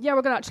 we're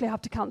going to actually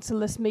have to cancel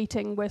this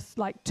meeting with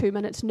 2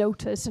 minutes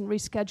notice and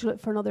reschedule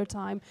it for another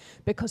time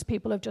because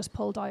people have just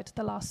pulled out at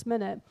the last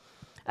minute.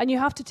 And you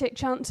have to take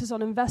chances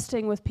on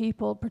investing with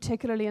people,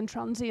 particularly in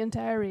transient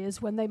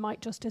areas, when they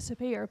might just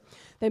disappear.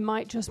 They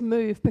might just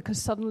move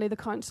because suddenly the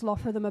council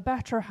offer them a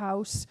better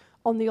house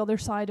on the other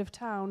side of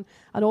town.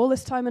 And all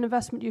this time and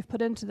investment you've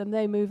put into them,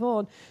 they move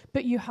on.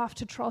 But you have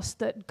to trust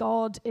that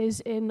God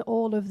is in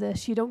all of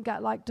this. You don't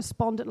get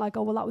despondent,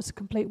 oh, well, that was a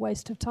complete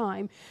waste of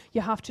time.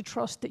 You have to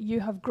trust that you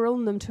have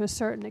grown them to a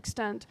certain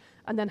extent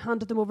and then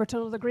handed them over to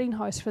another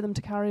greenhouse for them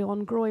to carry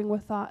on growing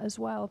with that as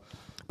well.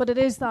 But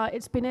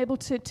it's been able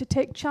to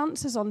take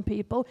chances on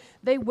people.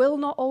 They will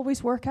not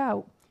always work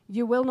out.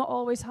 You will not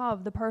always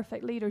have the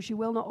perfect leaders. You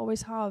will not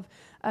always have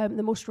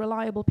the most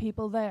reliable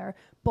people there.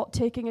 But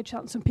taking a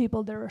chance on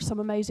people, there are some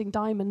amazing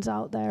diamonds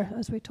out there,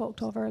 as we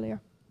talked of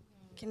earlier.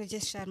 Can I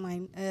just share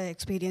my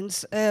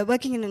experience?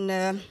 Working in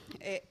a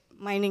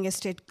mining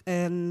estate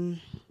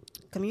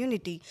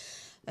community,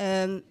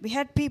 we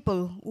had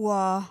people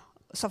who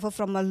suffer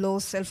from a low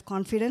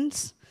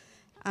self-confidence.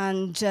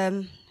 And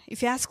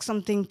if you ask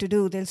something to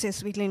do, they'll say,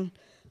 Sweetlyn,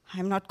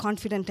 I'm not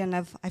confident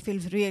enough. I feel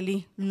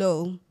really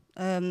low.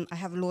 I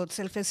have low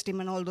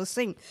self-esteem and all those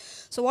things.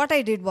 So what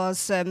I did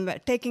was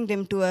taking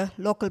them to a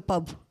local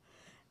pub.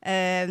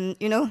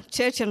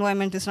 Church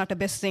environment is not the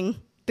best thing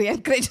to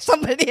encourage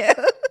somebody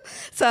else.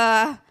 So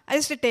I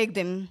used to take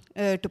them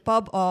to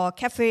pub or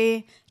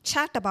cafe,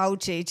 chat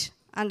about it,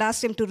 and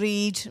ask them to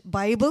read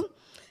Bible.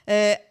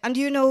 And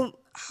you know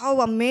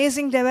how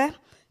amazing they were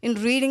in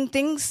reading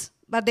things,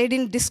 but they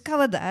didn't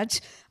discover that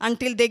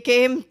until they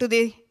came to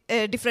the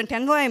different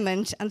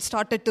environment and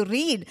started to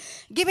read,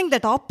 giving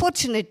that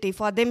opportunity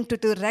for them to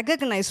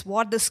recognize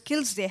what the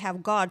skills they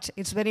have got.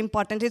 It's very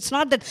important. It's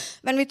not that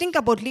when we think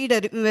about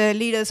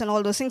leaders and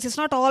all those things, it's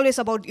not always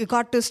about you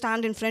got to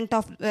stand in front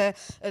of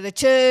the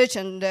church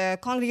and the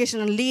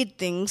congregation and lead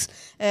things.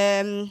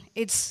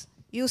 It's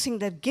using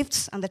their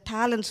gifts and the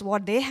talents,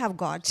 what they have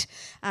got.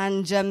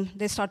 And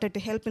they started to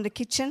help in the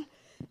kitchen.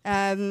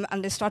 And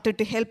they started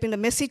to help in the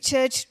message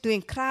church,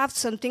 doing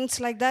crafts and things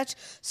like that.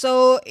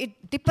 So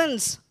it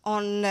depends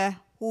on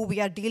who we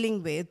are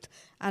dealing with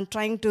and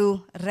trying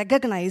to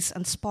recognize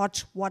and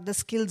spot what the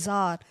skills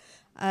are.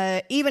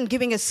 Even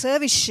giving a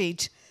service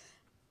sheet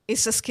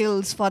is a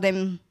skills for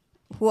them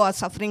who are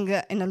suffering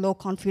in a low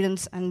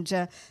confidence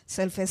and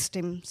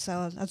self-esteem.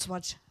 So that's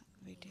what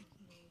we did.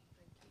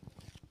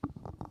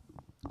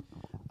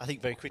 I think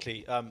very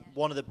quickly,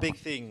 one of the big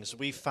things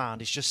we've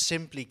found is just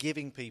simply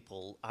giving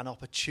people an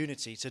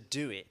opportunity to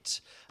do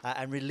it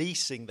and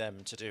releasing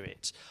them to do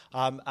it.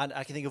 And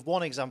I can think of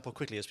one example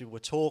quickly as people were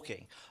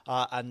talking,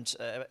 about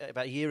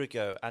a year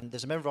ago, and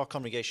there's a member of our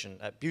congregation,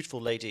 a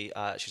beautiful lady,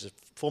 she's a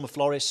former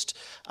florist,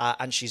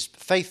 and she's a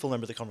faithful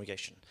member of the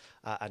congregation.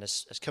 And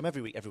has come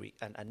every week,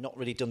 and not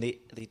really done the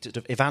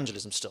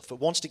evangelism stuff, but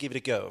wants to give it a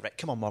go. Right,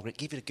 come on, Margaret,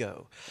 give it a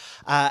go.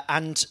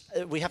 And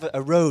we have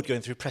a road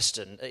going through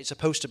Preston. It's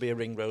supposed to be a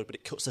ring road, but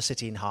it cuts the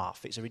city in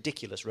half. It's a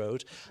ridiculous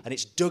road, and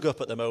it's dug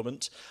up at the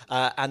moment.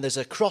 And there's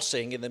a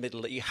crossing in the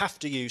middle that you have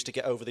to use to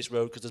get over this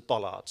road because there's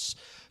bollards.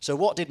 So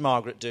what did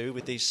Margaret do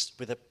with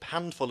a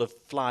handful of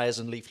flyers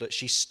and leaflets?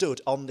 She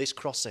stood on this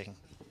crossing.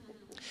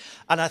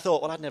 And I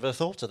thought, well, I'd never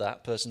thought of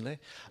that personally.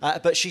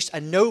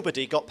 And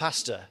nobody got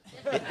past her.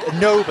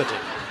 Nobody.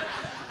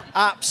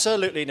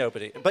 Absolutely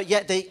nobody. But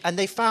yet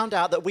they found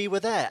out that we were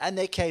there, and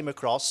they came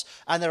across,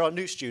 and there are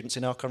new students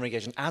in our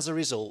congregation as a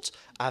result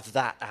of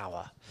that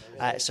hour.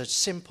 So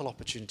simple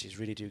opportunities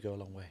really do go a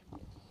long way.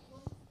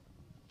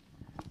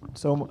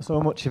 So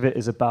much of it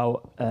is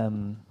about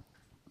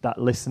that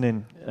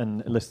listening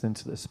and listening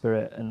to the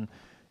Spirit and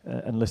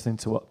listening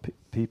to what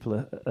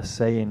people are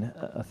saying.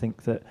 I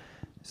think that.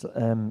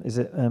 Is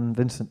it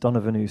Vincent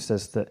Donovan who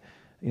says that,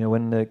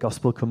 when the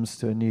gospel comes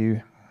to a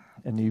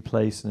new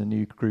place and a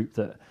new group,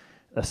 that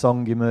a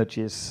song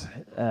emerges,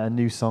 a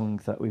new song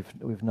that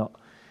we've not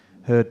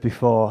heard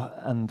before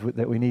and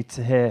that we need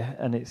to hear.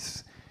 And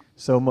it's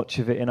so much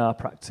of it in our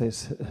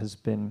practice has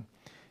been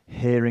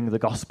hearing the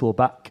gospel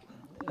back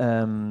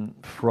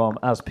from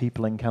as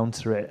people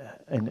encounter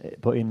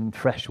it, but in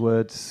fresh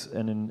words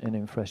and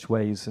in fresh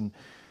ways. And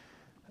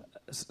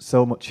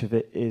so much of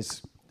it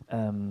is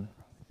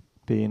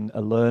being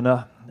a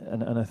learner,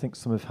 and I think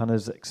some of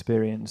Hannah's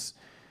experience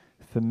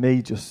for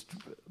me just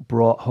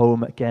brought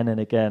home again and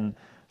again,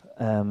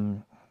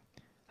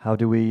 how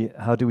do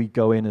we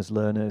go in as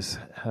learners?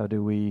 How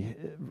do we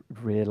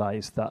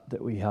realize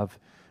that we have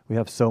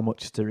so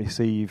much to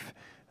receive?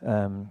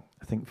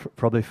 I think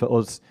probably for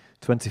us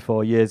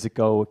 24 years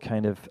ago, we're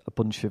kind of a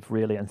bunch of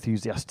really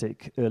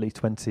enthusiastic early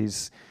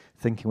 20s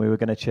thinking we were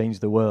going to change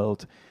the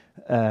world.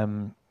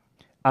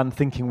 And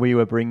thinking we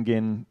were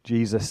bringing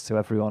Jesus to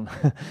everyone,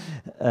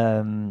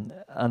 and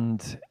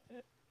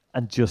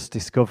just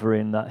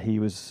discovering that he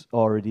was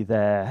already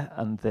there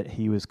and that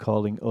he was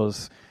calling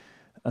us,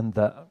 and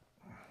that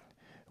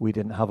we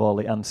didn't have all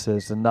the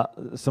answers. And that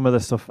some of the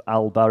stuff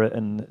Al Barrett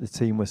and the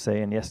team were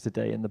saying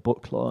yesterday in the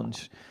book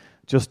launch,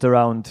 just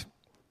around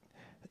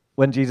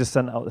when Jesus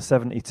sent out the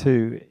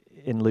 72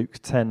 in Luke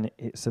 10,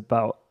 it's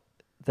about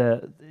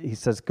he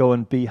says, go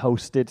and be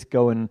hosted,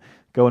 go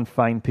and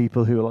find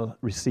people who will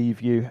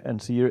receive you,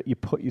 and so you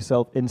put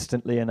yourself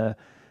instantly in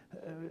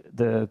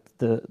the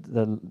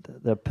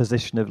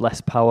position of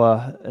less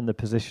power and the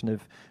position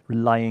of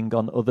relying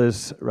on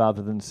others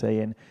rather than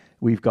saying,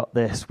 we've got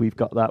this, we've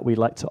got that, we'd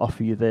like to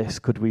offer you this,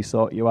 could we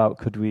sort you out,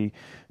 could we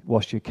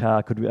wash your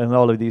car, and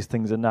all of these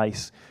things are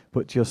nice,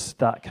 but just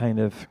that kind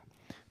of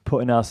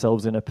putting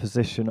ourselves in a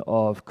position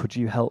of, could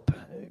you help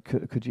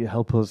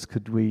us,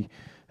 could we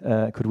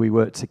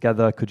work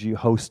together? Could you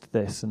host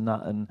this and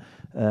that?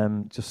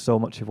 And just so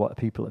much of what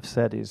people have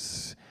said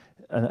is,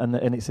 and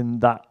it's in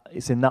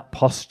that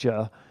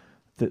posture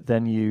that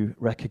then you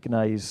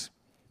recognise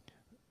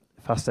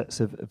facets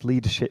of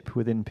leadership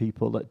within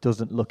people that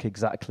doesn't look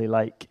exactly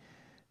like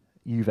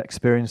you've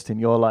experienced in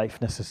your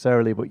life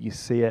necessarily, but you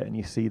see it and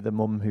you see the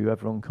mum who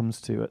everyone comes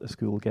to at the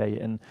school gate,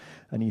 and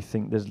you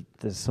think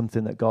there's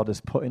something that God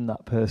has put in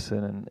that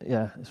person, and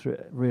yeah, it's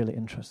really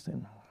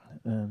interesting.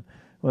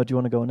 Where do you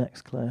want to go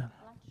next, Claire?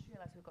 I just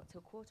realised we've got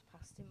till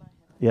 10:15 in my head.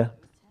 Yeah.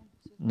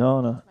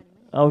 No.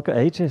 Oh, we've got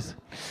ages.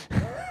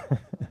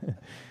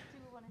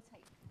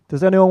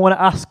 Does anyone want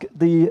to ask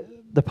the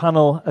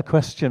panel a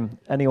question?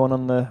 Anyone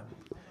on the...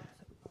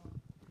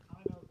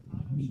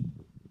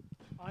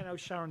 I know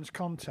Sharon's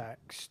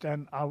context,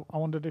 and I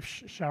wondered if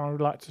Sharon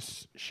would like to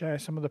share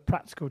some of the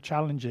practical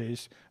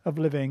challenges of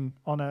living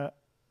on a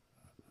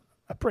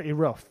pretty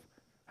rough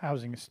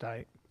housing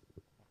estate.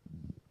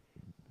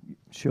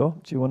 Sure.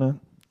 Do you want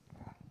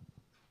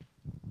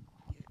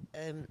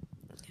to...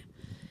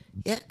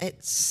 Yeah,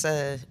 it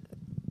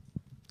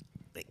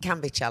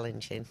can be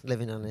challenging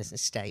living on an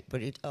estate,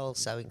 but it's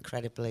also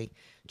incredibly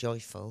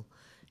joyful.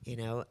 You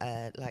know,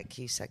 like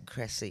you said,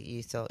 Chris, that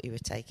you thought you were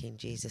taking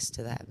Jesus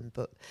to them,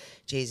 but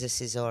Jesus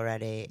is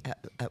already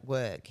at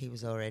work. He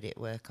was already at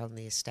work on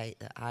the estate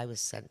that I was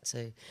sent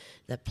to.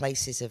 They're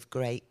places of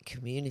great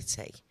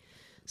community.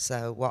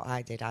 So what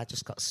I did, I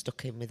just got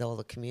stuck in with all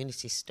the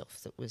community stuff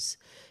that was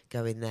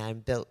going there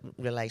and built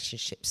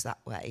relationships that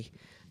way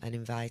and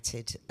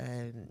invited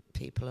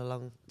people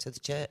along to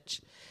the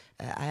church.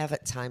 I have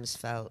at times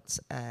felt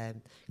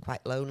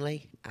quite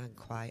lonely and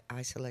quite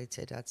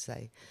isolated, I'd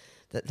say.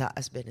 That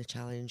has been a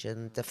challenge,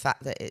 and the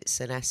fact that it's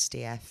an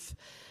SDF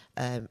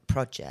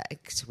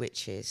project,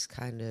 which is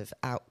kind of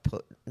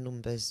output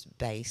numbers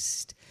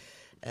based,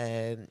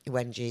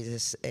 when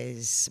Jesus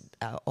is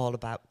all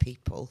about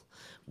people,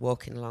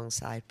 walking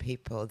alongside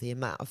people, the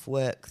amount of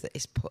work that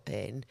is put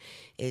in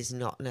is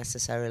not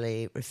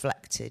necessarily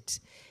reflected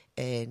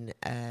in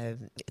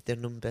the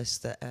numbers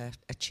that are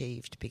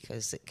achieved,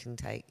 because it can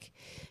take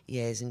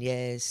years and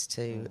years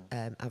to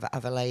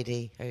have a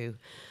lady who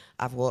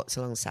I've walked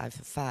alongside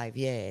for 5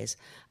 years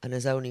and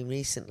has only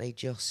recently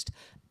just,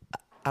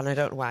 and I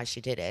don't know why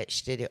she did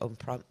it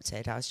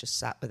unprompted. I was just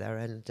sat with her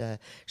and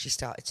she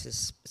started to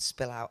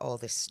spill out all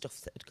this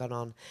stuff that had gone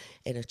on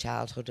in her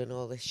childhood and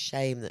all this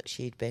shame that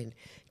she'd been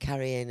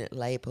carrying,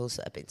 labels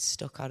that had been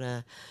stuck on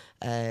her.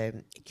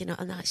 You know,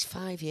 and that's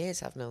 5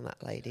 years I've known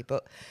that lady.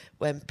 But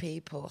when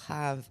people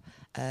have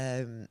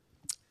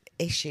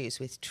issues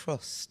with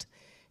trust,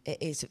 it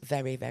is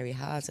very, very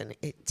hard, and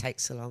it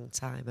takes a long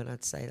time, and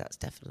I'd say that's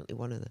definitely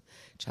one of the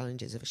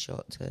challenges of a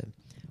short-term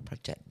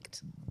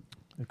project.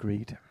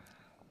 Agreed.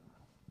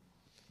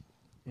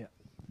 Yeah.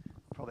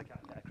 Probably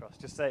can't get across.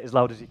 Just say it as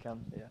loud as you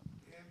can. Yeah.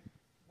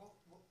 What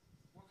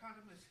kind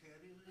of material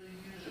are you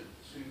using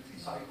to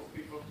disciple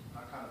people,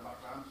 that kind of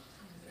background?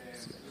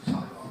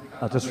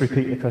 I'll just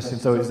repeat the question.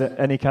 So is there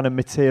any kind of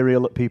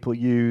material that people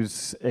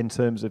use in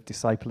terms of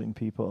discipling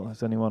people?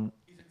 Has anyone...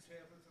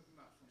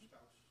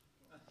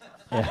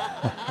 Yeah.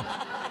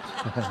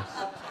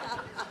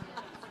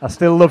 I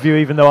still love you,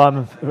 even though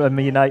I'm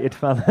a United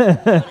fan.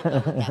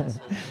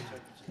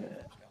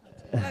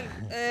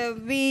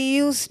 We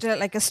used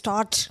like a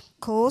start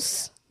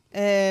course.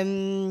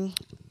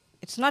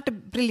 It's not a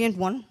brilliant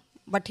one,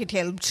 but it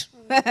helped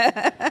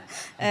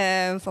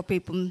for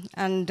people.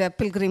 And a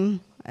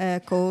pilgrim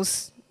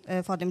course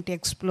for them to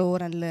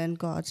explore and learn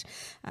God.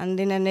 And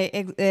in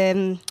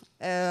an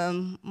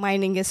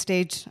mining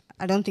estate,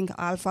 I don't think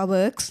Alpha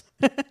works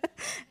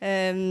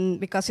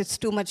because it's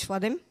too much for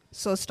them.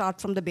 So start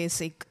from the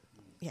basic.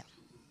 Yeah.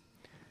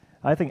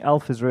 I think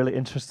Alpha is really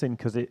interesting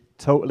because it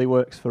totally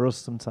works for us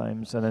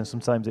sometimes, and then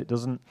sometimes it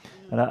doesn't.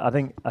 And I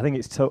think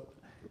it's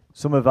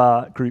some of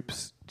our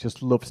groups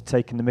just loved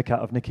taking the mick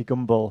out of Nicky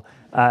Gumbel,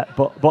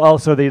 but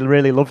also they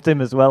really loved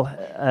him as well.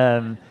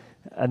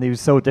 And he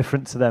was so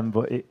different to them,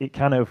 but it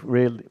kind of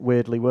really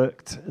weirdly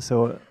worked.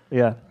 So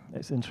yeah,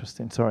 it's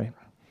interesting. Sorry.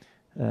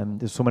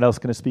 There's someone else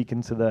going to speak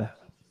into the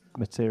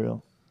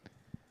material.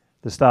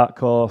 The start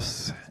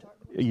course,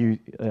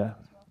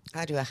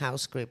 I do a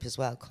house group as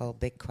well called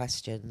Big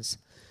Questions.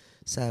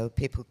 So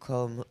people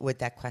come with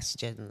their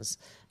questions.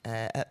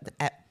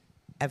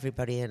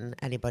 Everybody and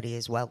anybody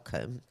is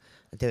welcome.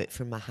 I do it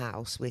from my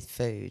house with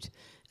food,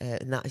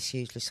 and that is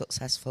hugely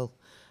successful.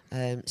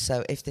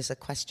 So if there's a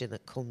question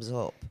that comes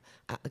up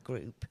at the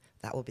group,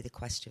 that will be the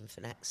question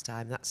for next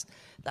time.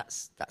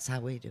 That's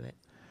how we do it.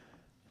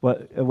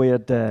 Well, we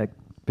had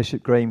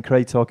Bishop Graham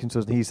Cray talking to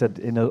us, and he said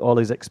in all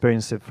his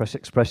experience of Fresh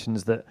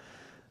Expressions that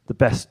the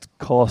best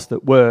course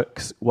that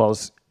works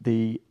was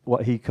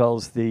what he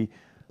calls the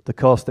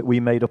course that we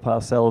made up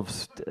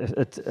ourselves,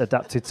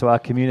 adapted to our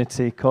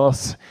community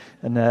course.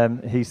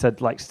 And he said,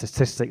 like,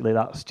 statistically,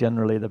 that's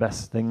generally the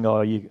best thing,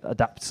 or you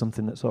adapt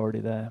something that's already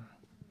there.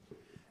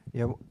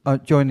 Yeah,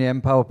 during the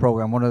Empower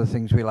programme, one of the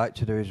things we like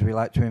to do is we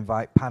like to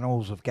invite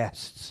panels of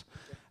guests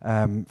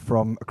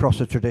from across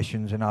the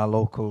traditions in our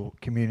local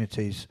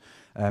communities.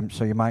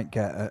 So you might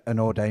get an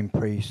ordained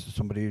priest,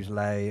 somebody who's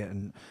lay,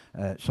 and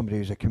somebody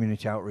who's a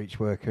community outreach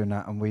worker, and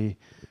that. And we,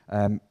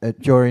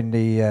 during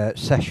the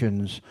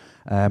sessions,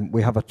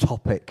 we have a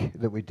topic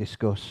that we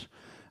discuss.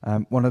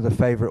 One of the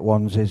favourite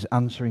ones is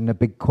answering the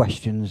big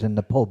questions in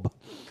the pub,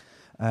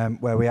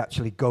 where we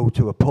actually go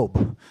to a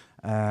pub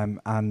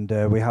And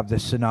we have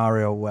this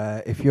scenario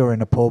where if you're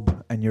in a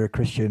pub and you're a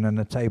Christian and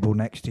the table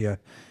next to you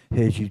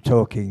hears you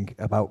talking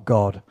about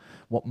God,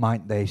 what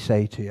might they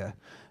say to you?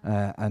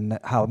 And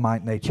how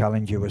might they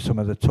challenge you with some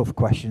of the tough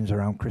questions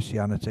around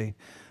Christianity?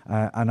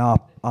 And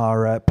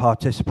our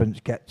participants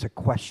get to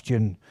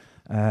question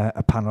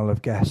a panel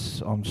of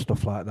guests on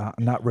stuff like that.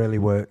 And that really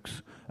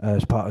works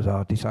as part of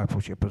our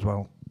discipleship as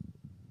well.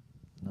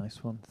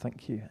 Nice one.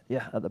 Thank you.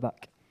 Yeah, at the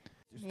back.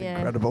 Yeah.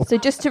 Incredible. So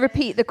just to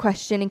repeat the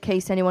question in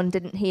case anyone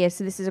didn't hear.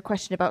 So this is a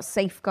question about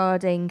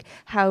safeguarding.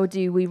 How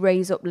do we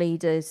raise up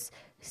leaders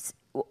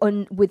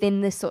within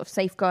this sort of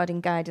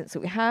safeguarding guidance that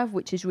we have,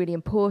 which is really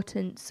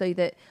important, so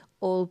that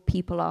all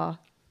people are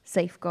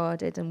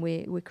safeguarded and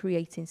we're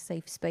creating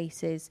safe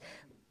spaces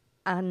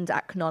and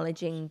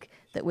acknowledging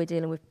that we're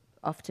dealing with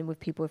often with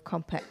people with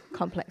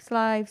complex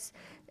lives.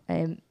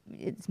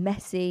 It's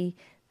messy.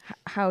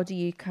 How do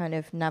you kind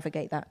of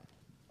navigate that?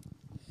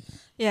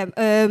 Yeah,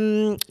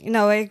 in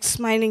our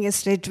ex-mining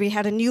estate, we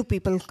had a new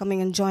people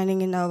coming and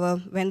joining in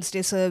our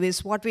Wednesday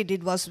service. What we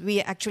did was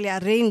we actually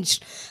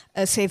arranged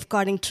a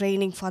safeguarding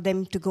training for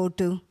them to go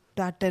to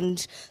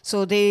attend.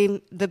 So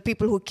the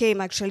people who came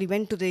actually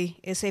went to the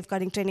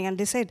safeguarding training and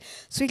they said,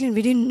 Sweetlyn,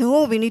 we didn't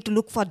know we need to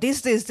look for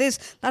this.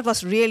 That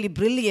was really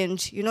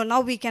brilliant. You know,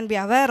 now we can be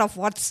aware of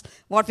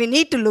what we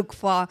need to look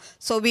for.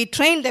 So we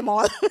trained them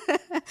all.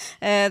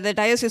 The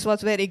diocese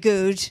was very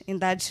good in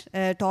that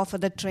to offer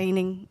the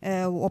training,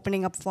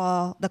 opening up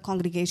for the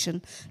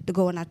congregation to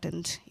go and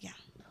attend. Yeah.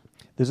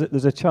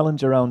 There's a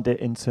challenge around it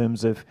in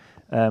terms of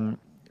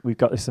we've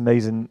got this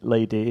amazing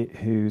lady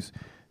who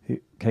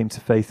came to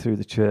faith through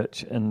the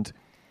church and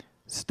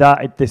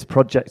started this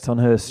project on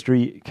her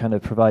street, kind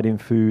of providing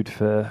food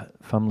for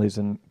families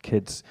and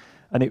kids.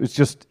 And it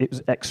was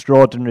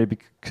extraordinary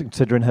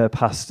considering her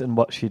past and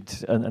what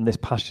and this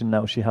passion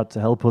now she had to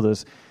help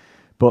others.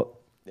 But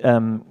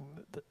there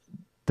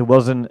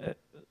wasn't,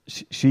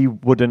 she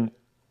wouldn't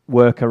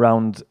work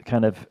around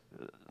kind of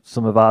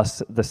some of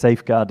the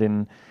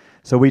safeguarding.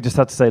 So we just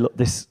had to say, look,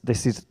 this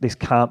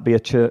can't be a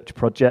church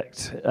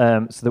project.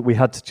 So that we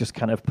had to just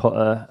kind of put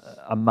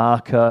a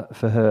marker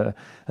for her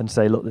and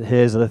say, look,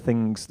 here's the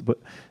things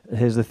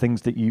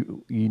that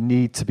you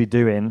need to be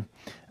doing,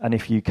 and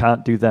if you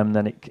can't do them,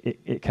 then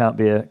it can't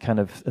be a kind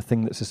of a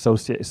thing that's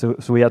associated. So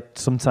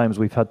sometimes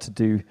we've had to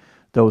do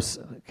those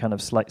kind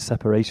of slight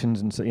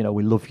separations, and so, you know,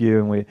 we love you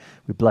and we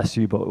bless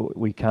you, but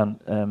we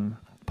can't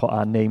put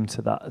our name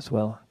to that as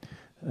well.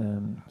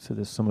 So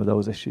there's some of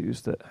those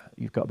issues that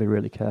you've got to be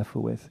really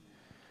careful with.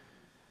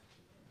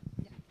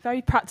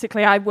 Very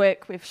practically, I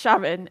work with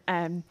Sharon,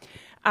 and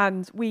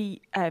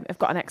we have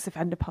got an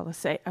ex-offender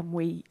policy, and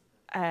we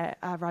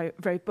are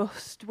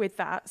robust with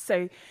that.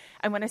 So,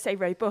 and when I say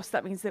robust,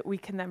 that means that we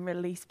can then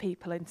release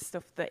people in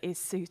stuff that is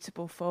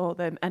suitable for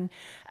them. And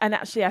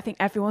actually, I think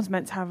everyone's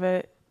meant to have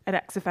an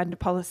ex-offender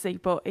policy,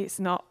 but it's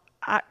not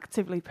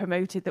actively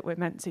promoted that we're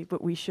meant to,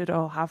 but we should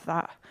all have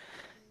that.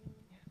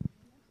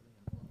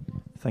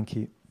 Thank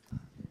you.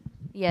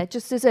 Yeah,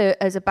 just as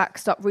a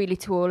backstop really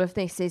to all of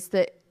this is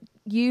that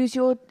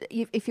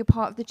if you're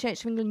part of the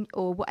Church of England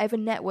or whatever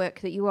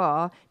network that you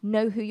are,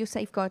 know who your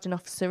safeguarding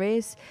officer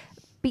is.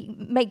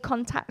 Make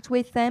contact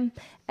with them.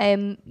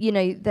 You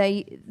know,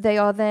 they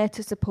are there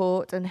to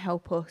support and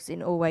help us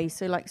in all ways.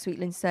 So like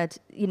Sweetlyn said,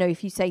 you know,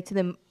 if you say to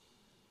them,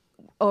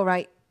 all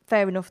right,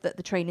 fair enough that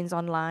the training's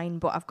online,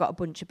 but I've got a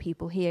bunch of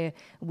people here,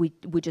 we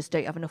just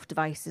don't have enough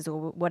devices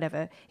or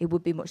whatever, it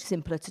would be much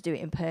simpler to do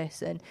it in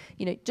person.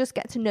 You know, just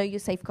get to know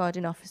your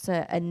safeguarding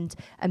officer and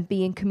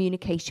be in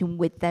communication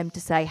with them to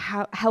say,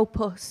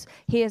 help us,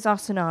 here's our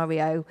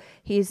scenario,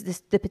 here's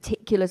the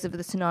particulars of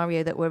the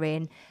scenario that we're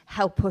in,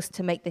 help us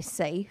to make this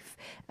safe,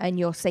 and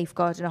your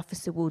safeguarding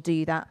officer will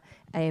do that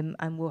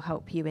and will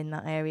help you in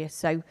that area.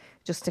 So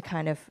just to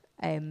kind of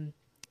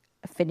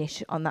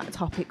finish on that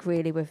topic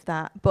really with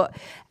that, but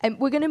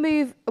we're going to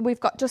move. We've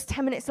got just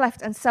 10 minutes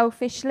left, and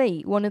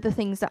selfishly, one of the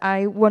things that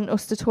I want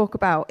us to talk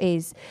about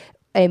is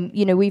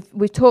you know,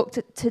 we've talked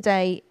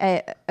today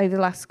over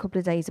the last couple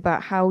of days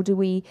about how do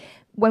we,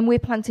 when we're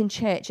planting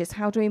churches,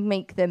 how do we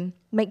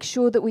make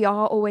sure that we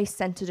are always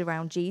centered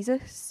around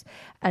Jesus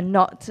and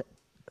not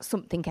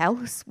something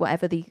else,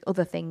 whatever the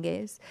other thing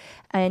is,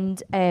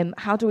 and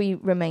how do we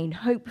remain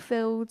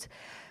hope-filled?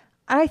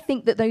 I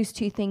think that those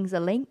two things are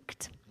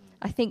linked.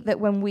 I think that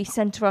when we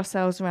centre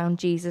ourselves around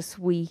Jesus,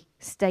 we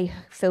stay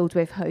filled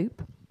with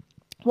hope.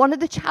 One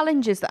of the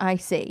challenges that I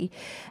see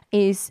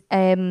is,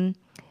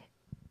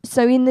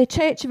 so in the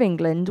Church of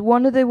England,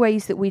 one of the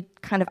ways that we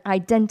kind of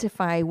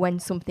identify when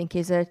something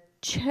is a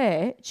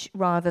church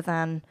rather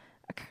than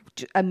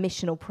a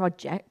missional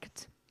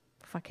project,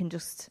 if I can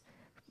just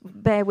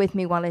bear with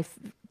me while I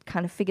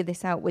kind of figure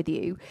this out with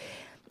you,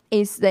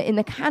 is that in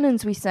the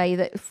canons we say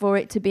that for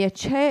it to be a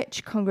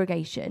church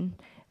congregation,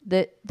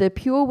 that the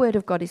pure word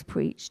of God is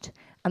preached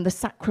and the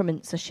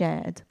sacraments are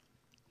shared.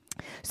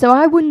 So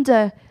I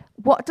wonder,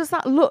 what does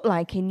that look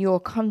like in your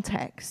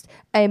context?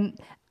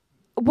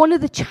 One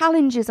of the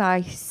challenges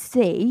I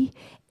see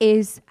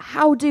is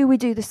how do we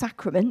do the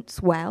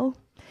sacraments well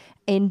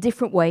in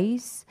different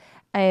ways?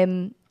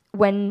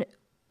 when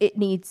it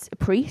needs a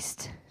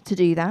priest to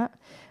do that,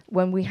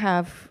 when we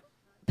have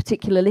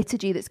particular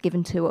liturgy that's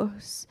given to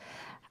us.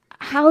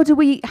 How do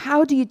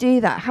you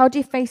do that? How do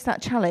you face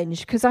that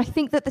challenge? Because I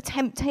think that the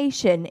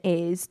temptation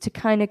is to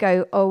kind of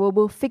go, oh, well,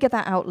 we'll figure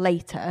that out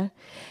later.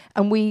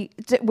 And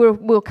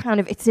we'll kind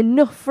of, it's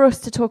enough for us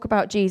to talk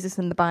about Jesus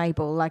and the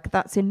Bible. Like,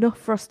 that's enough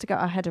for us to get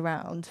our head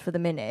around for the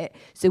minute.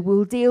 So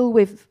we'll deal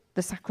with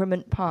the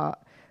sacrament part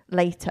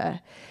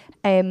later.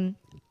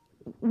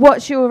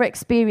 What's your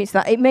experience of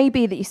that? It may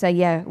be that you say,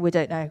 yeah, we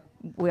don't know.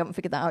 We haven't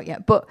figured that out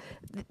yet. But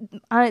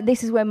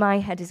this is where my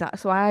head is at.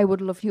 So I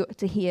would love you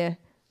to hear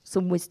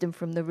some wisdom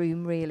from the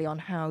room, really, on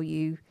how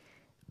you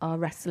are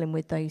wrestling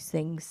with those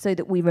things, so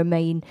that we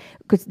remain,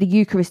 because the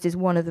Eucharist is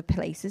one of the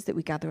places that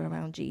we gather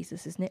around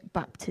Jesus, isn't it?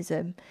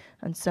 Baptism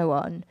and so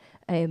on,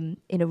 in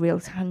a real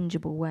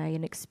tangible way,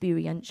 an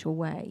experiential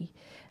way.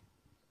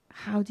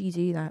 How do you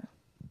do that?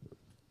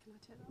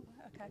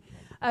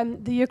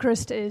 The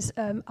Eucharist is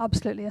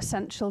absolutely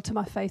essential to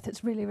my faith.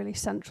 It's really, really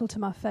central to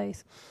my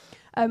faith.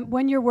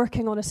 When you're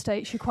working on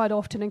estates, you quite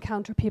often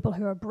encounter people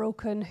who are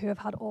broken, who have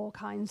had all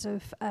kinds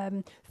of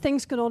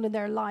things going on in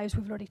their lives.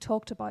 We've already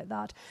talked about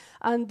that.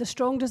 And the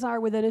strong desire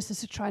within us is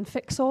to try and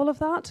fix all of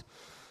that.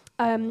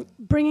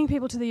 Bringing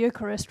people to the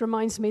Eucharist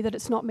reminds me that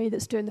it's not me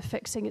that's doing the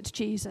fixing, it's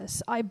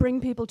Jesus. I bring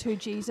people to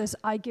Jesus,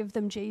 I give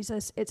them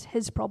Jesus. It's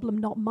his problem,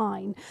 not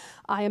mine.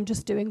 I am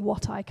just doing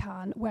what I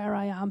can, where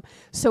I am.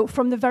 So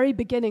from the very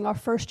beginning, our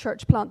first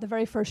church plant, the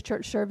very first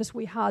church service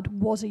we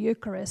had was a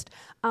Eucharist.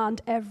 And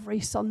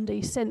every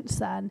Sunday since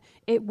then,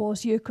 it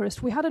was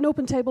Eucharist. We had an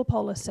open table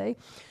policy.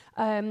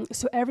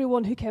 So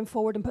everyone who came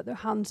forward and put their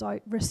hands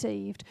out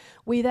received.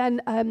 We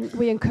then,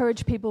 we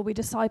encouraged people, we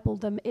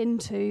discipled them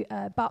into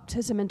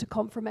baptism, into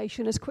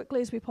confirmation as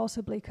quickly as we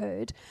possibly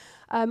could.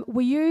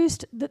 We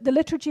used the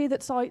liturgy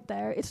that's out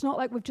there. It's not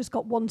like we've just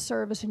got one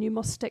service and you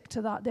must stick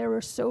to that. There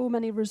are so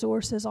many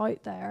resources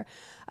out there.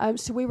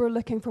 So we were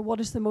looking for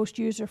what is the most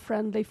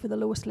user-friendly for the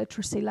lowest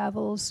literacy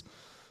levels.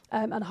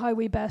 And how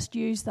we best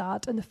use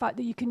that, and the fact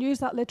that you can use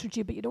that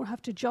liturgy, but you don't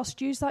have to just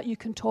use that. You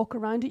can talk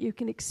around it, you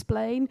can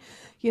explain.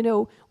 You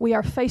know, we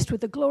are faced with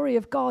the glory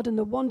of God and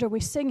the wonder. We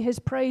sing his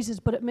praises,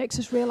 but it makes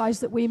us realize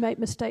that we make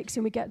mistakes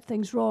and we get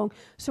things wrong.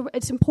 So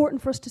it's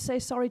important for us to say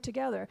sorry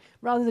together,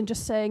 rather than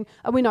just saying,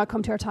 and we now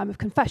come to our time of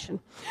confession.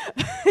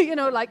 You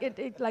know, like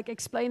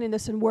explaining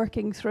this and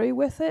working through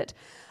with it.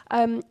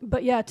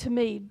 But yeah, to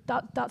me,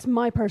 that's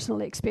my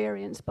personal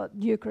experience. But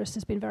Eucharist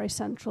has been very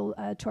central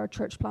to our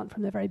church plant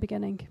from the very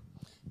beginning.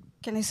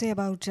 Can I say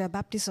about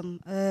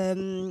baptism?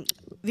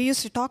 We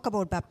used to talk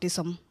about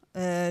baptism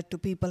to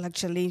people,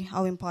 actually,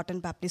 how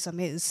important baptism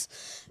is.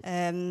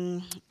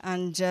 One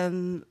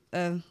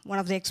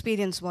of the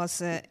experience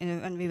was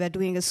when we were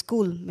doing a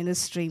school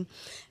ministry,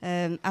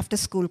 after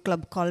school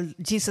club called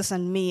Jesus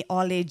and Me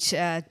All Age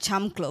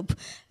Charm Club.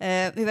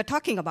 We were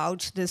talking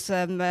about this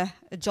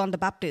John the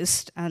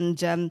Baptist,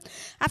 and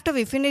after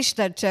we finished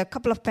that, a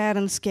couple of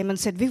parents came and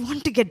said, we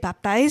want to get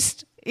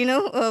baptized. You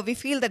know, we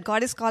feel that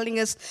God is calling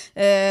us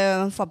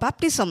for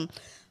baptism.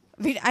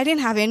 I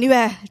didn't have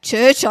anywhere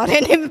church or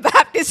any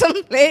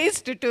baptism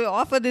place to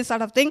offer this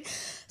sort of thing.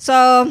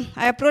 So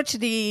I approached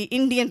the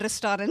Indian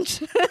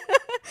restaurant,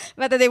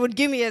 whether they would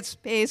give me a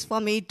space for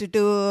me to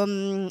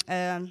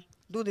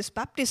do this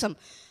baptism.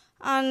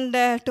 And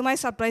to my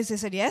surprise, they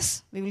said,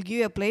 yes, we will give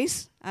you a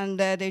place. And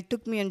they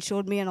took me and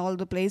showed me and all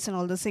the place and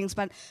all the things.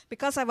 But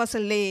because I was a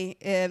lay,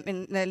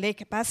 in a lay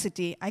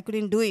capacity, I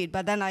couldn't do it.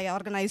 But then I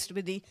organized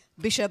with the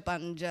bishop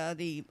and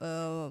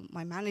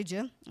my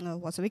manager,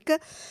 was a vicar,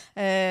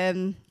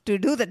 to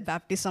do that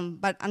baptism.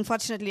 But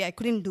unfortunately, I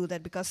couldn't do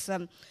that because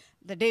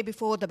the day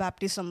before the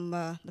baptism,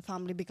 the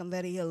family became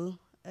very ill.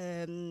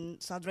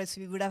 So otherwise,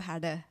 we would have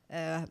had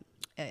a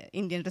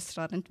Indian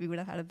restaurant, we would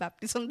have had a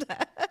baptism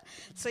there.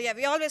 So yeah,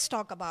 we always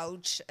talk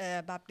about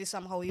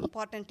baptism, how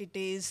important it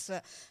is,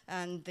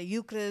 and the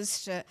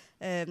Eucharist.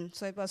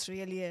 So it was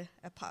really a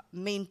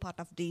main part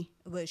of the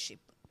worship.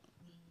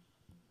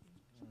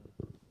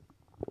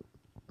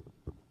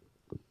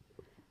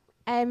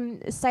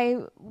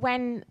 So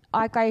when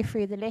I go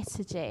through the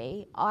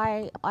liturgy,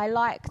 I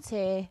like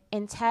to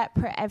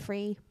interpret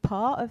every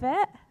part of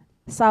it.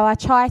 So I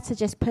try to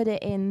just put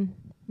it in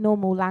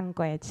normal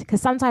language,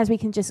 because sometimes we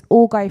can just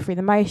all go through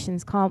the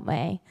motions, can't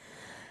we?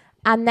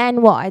 And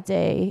then what I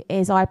do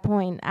is I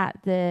point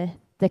at the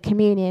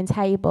communion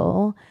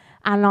table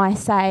and I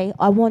say,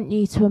 I want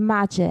you to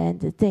imagine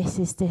that this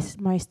is this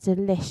most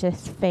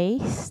delicious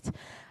feast,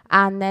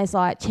 and there's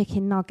like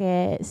chicken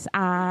nuggets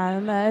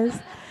and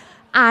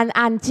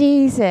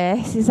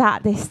Jesus is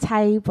at this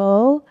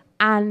table.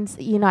 And,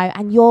 you know,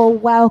 and you're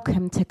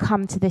welcome to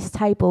come to this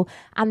table.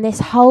 And this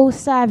whole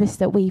service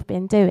that we've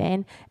been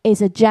doing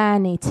is a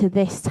journey to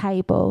this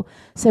table.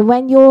 So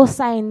when you're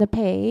saying the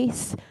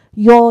piece,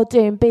 you're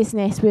doing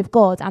business with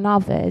God and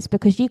others,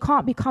 because you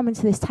can't be coming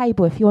to this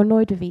table if you're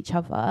annoyed with each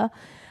other.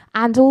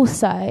 And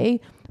also,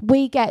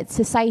 we get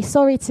to say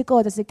sorry to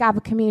God as a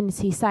gathered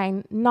community,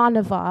 saying none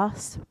of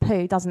us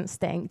poo doesn't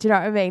stink. Do you know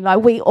what I mean?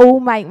 Like, we all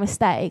make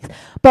mistakes,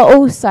 but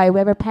also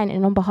we're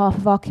repenting on behalf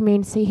of our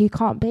community who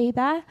can't be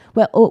there.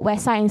 We're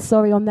saying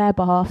sorry on their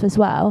behalf as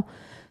well.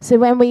 So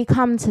when we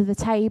come to the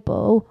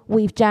table,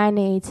 we've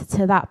journeyed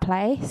to that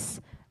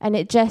place, and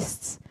it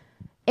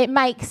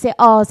makes it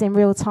ours in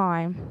real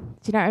time.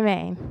 Do you know what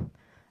I mean?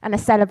 And a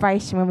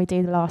celebration when we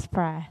do the last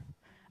prayer.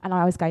 And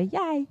I always go,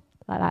 yay,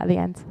 like that at the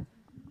end.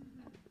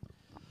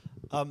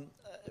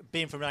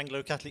 Being from an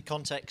Anglo-Catholic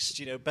context,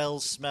 you know,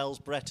 bells, smells,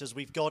 Berettas,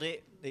 we've got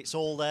it. It's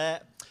all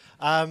there.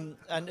 And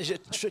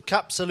it's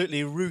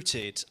absolutely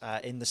rooted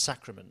in the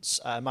sacraments.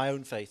 My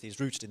own faith is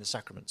rooted in the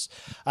sacraments.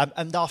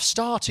 And our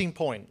starting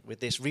point with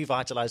this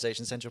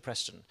revitalisation Centre of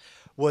Preston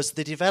was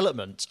the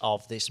development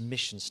of this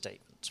mission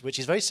statement, which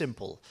is very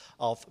simple,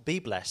 of be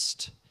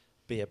blessed,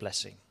 be a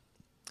blessing.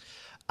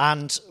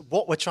 And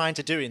what we're trying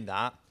to do in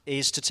that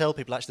is to tell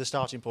people, actually the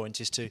starting point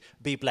is to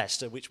be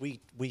blessed, which we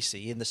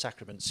see in the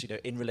sacraments, you know,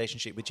 in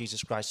relationship with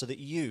Jesus Christ, so that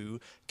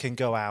you can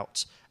go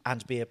out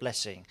and be a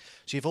blessing.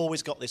 So you've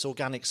always got this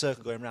organic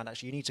circle going around.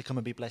 Actually, you need to come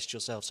and be blessed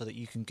yourself so that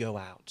you can go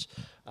out.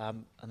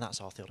 And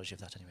that's our theology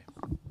of that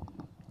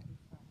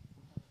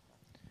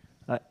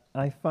anyway.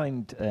 I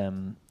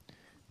find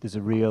there's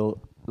a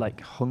real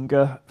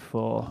hunger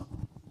for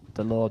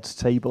the Lord's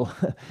table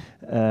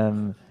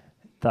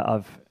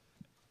that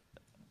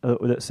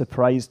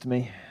surprised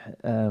me.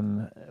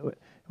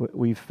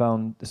 We've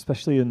found,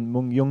 especially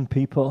among young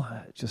people,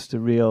 just a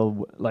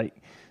real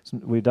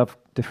we'd have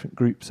different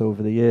groups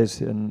over the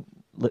years and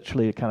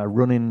literally kind of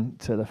running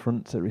to the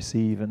front to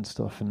receive and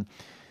stuff, and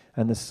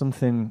there's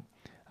something,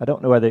 I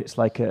don't know whether it's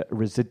like a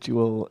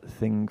residual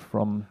thing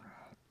from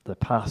the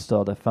past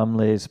or the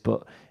families,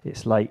 but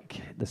it's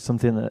like there's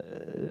something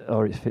that,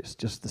 or if it's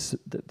just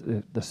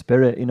the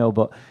spirit, you know,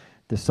 but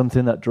there's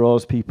something that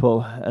draws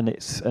people,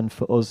 and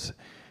for us,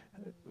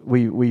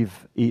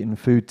 we've eaten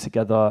food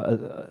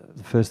together.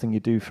 The first thing you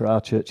do for our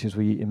church is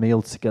we eat a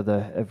meal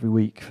together every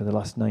week for the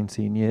last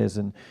 19 years,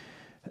 and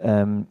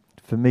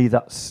for me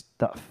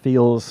that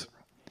feels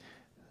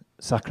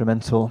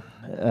sacramental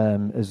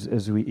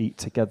as we eat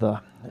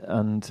together,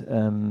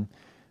 and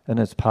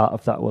as part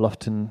of that we'll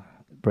often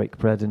break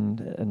bread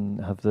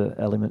and have the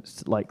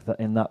elements like that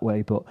in that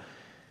way. But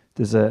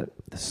there's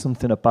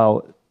something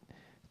about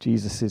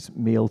Jesus's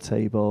meal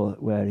table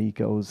where he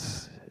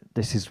goes,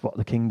 this is what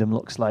the kingdom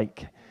looks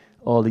like.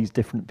 All these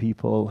different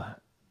people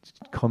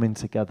coming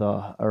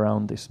together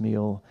around this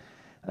meal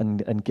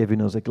and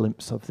giving us a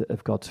glimpse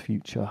of God's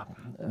future,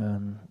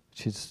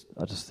 which is,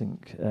 I just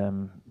think,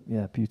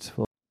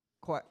 beautiful.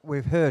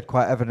 We've heard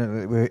quite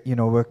evidently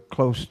we're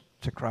close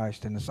to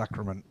Christ in the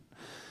sacrament.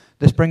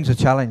 This brings a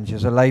challenge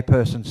as a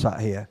layperson sat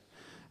here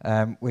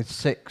with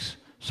 6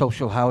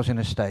 social housing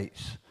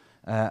estates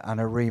and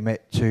a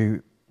remit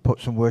to put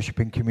some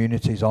worshipping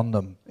communities on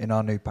them in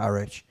our new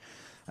parish.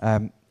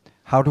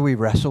 How do we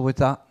wrestle with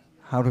that?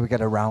 How do we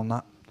get around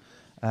that?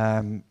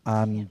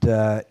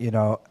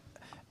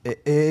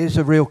 It is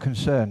a real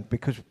concern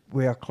because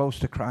we are close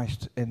to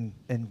Christ in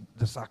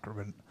the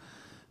sacrament.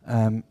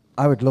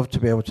 I would love to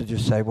be able to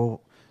just say,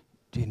 well,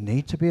 do you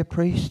need to be a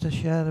priest to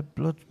share the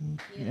blood?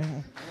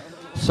 Yeah.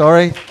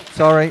 Sorry,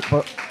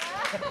 but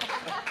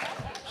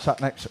sat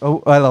next.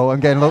 Oh, hello, I'm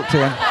getting looked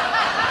in.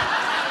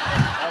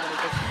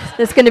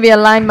 There's going to be a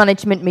line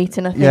management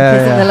meeting, I think, isn't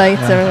there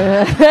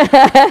later?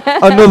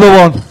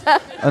 Yeah.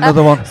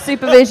 Another one.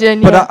 Supervision.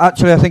 But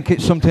actually, I think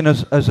it's something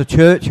as a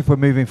church, if we're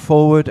moving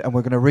forward and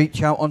we're going to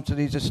reach out onto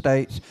these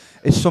estates,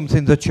 it's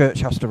something the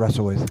church has to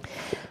wrestle with.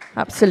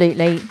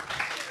 Absolutely.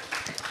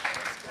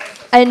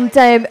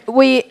 And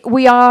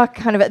we are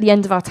kind of at the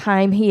end of our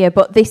time here,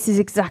 but this is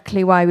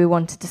exactly why we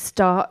wanted to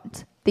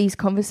start these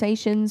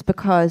conversations,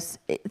 because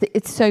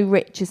it's so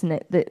rich, isn't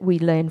it, that we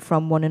learn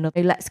from one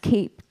another. Let's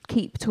keep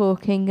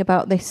talking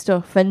about this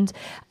stuff, and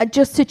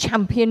just to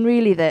champion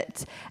really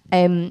that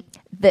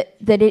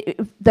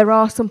there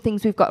are some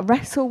things we've got to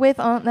wrestle with,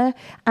 aren't there?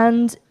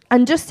 And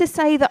just to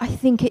say that I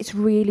think it's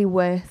really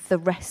worth the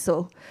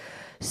wrestle.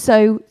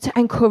 So to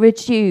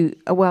encourage you,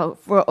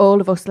 for all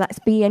of us, let's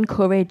be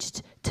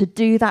encouraged to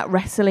do that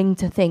wrestling,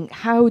 to think,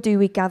 how do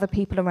we gather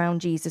people around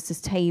Jesus'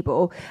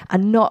 table,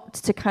 and not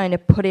to kind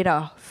of put it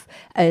off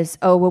as,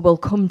 we'll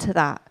come to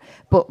that,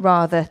 but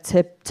rather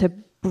to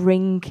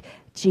bring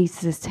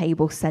Jesus'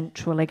 table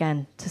central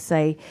again, to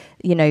say,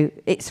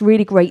 it's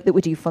really great that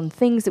we do fun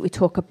things, that we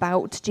talk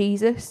about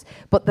Jesus,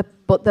 but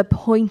the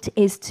point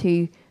is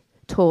to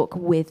talk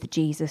with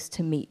Jesus,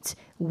 to meet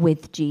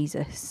with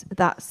Jesus.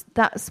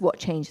 That's what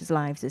changes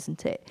lives,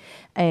 isn't it?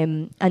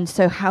 And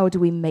so how do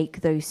we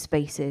make those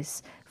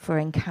spaces for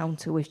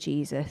encounter with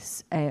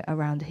Jesus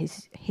around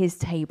his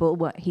table,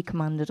 what he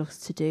commanded us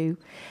to do,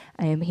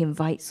 he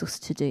invites us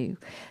to do.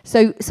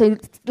 So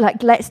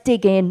let's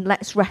dig in,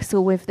 let's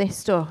wrestle with this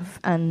stuff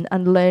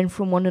and learn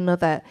from one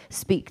another,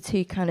 speak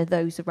to kind of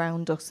those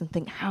around us and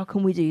think, how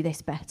can we do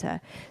this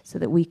better so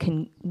that we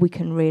can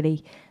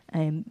really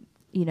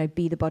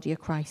be the body of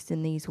Christ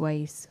in these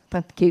ways.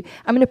 Thank you.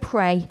 I'm going to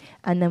pray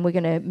and then we're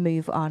going to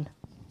move on.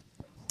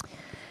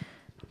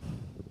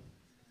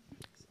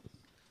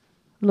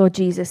 Lord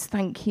Jesus,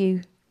 thank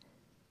you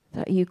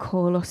that you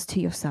call us to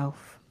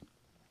yourself.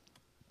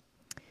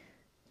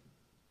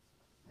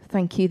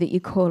 Thank you that you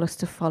call us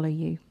to follow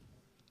you.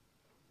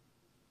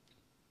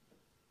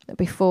 That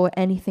before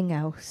anything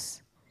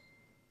else,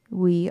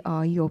 we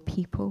are your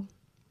people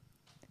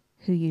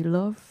who you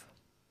love,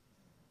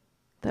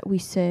 that we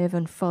serve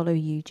and follow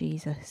you,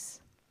 Jesus.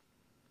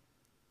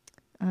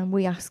 And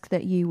we ask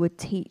that you would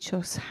teach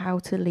us how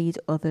to lead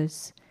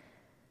others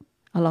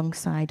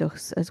alongside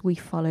us as we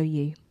follow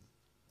you,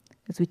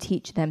 as we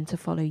teach them to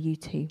follow you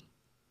too.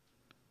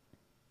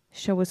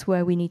 Show us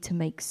where we need to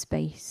make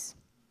space.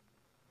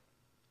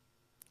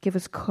 Give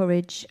us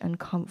courage and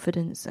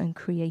confidence and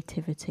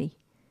creativity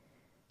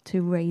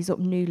to raise up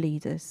new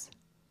leaders,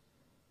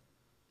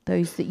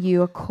 those that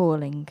you are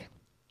calling.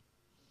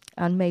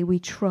 And may we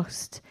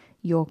trust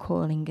your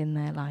calling in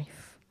their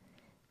life,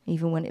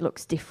 even when it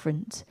looks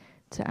different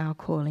to our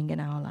calling in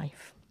our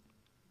life.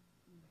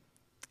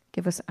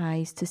 Give us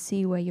eyes to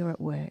see where you're at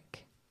work.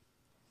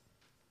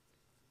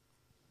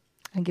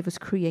 And give us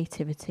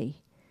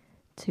creativity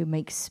to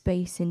make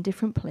space in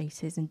different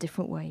places, in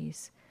different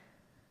ways,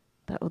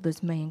 that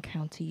others may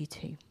encounter you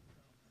too.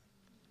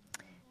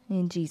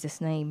 In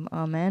Jesus' name,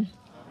 amen.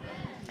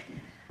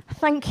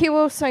 Thank you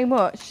all so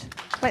much.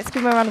 Let's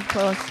give them a round of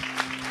applause.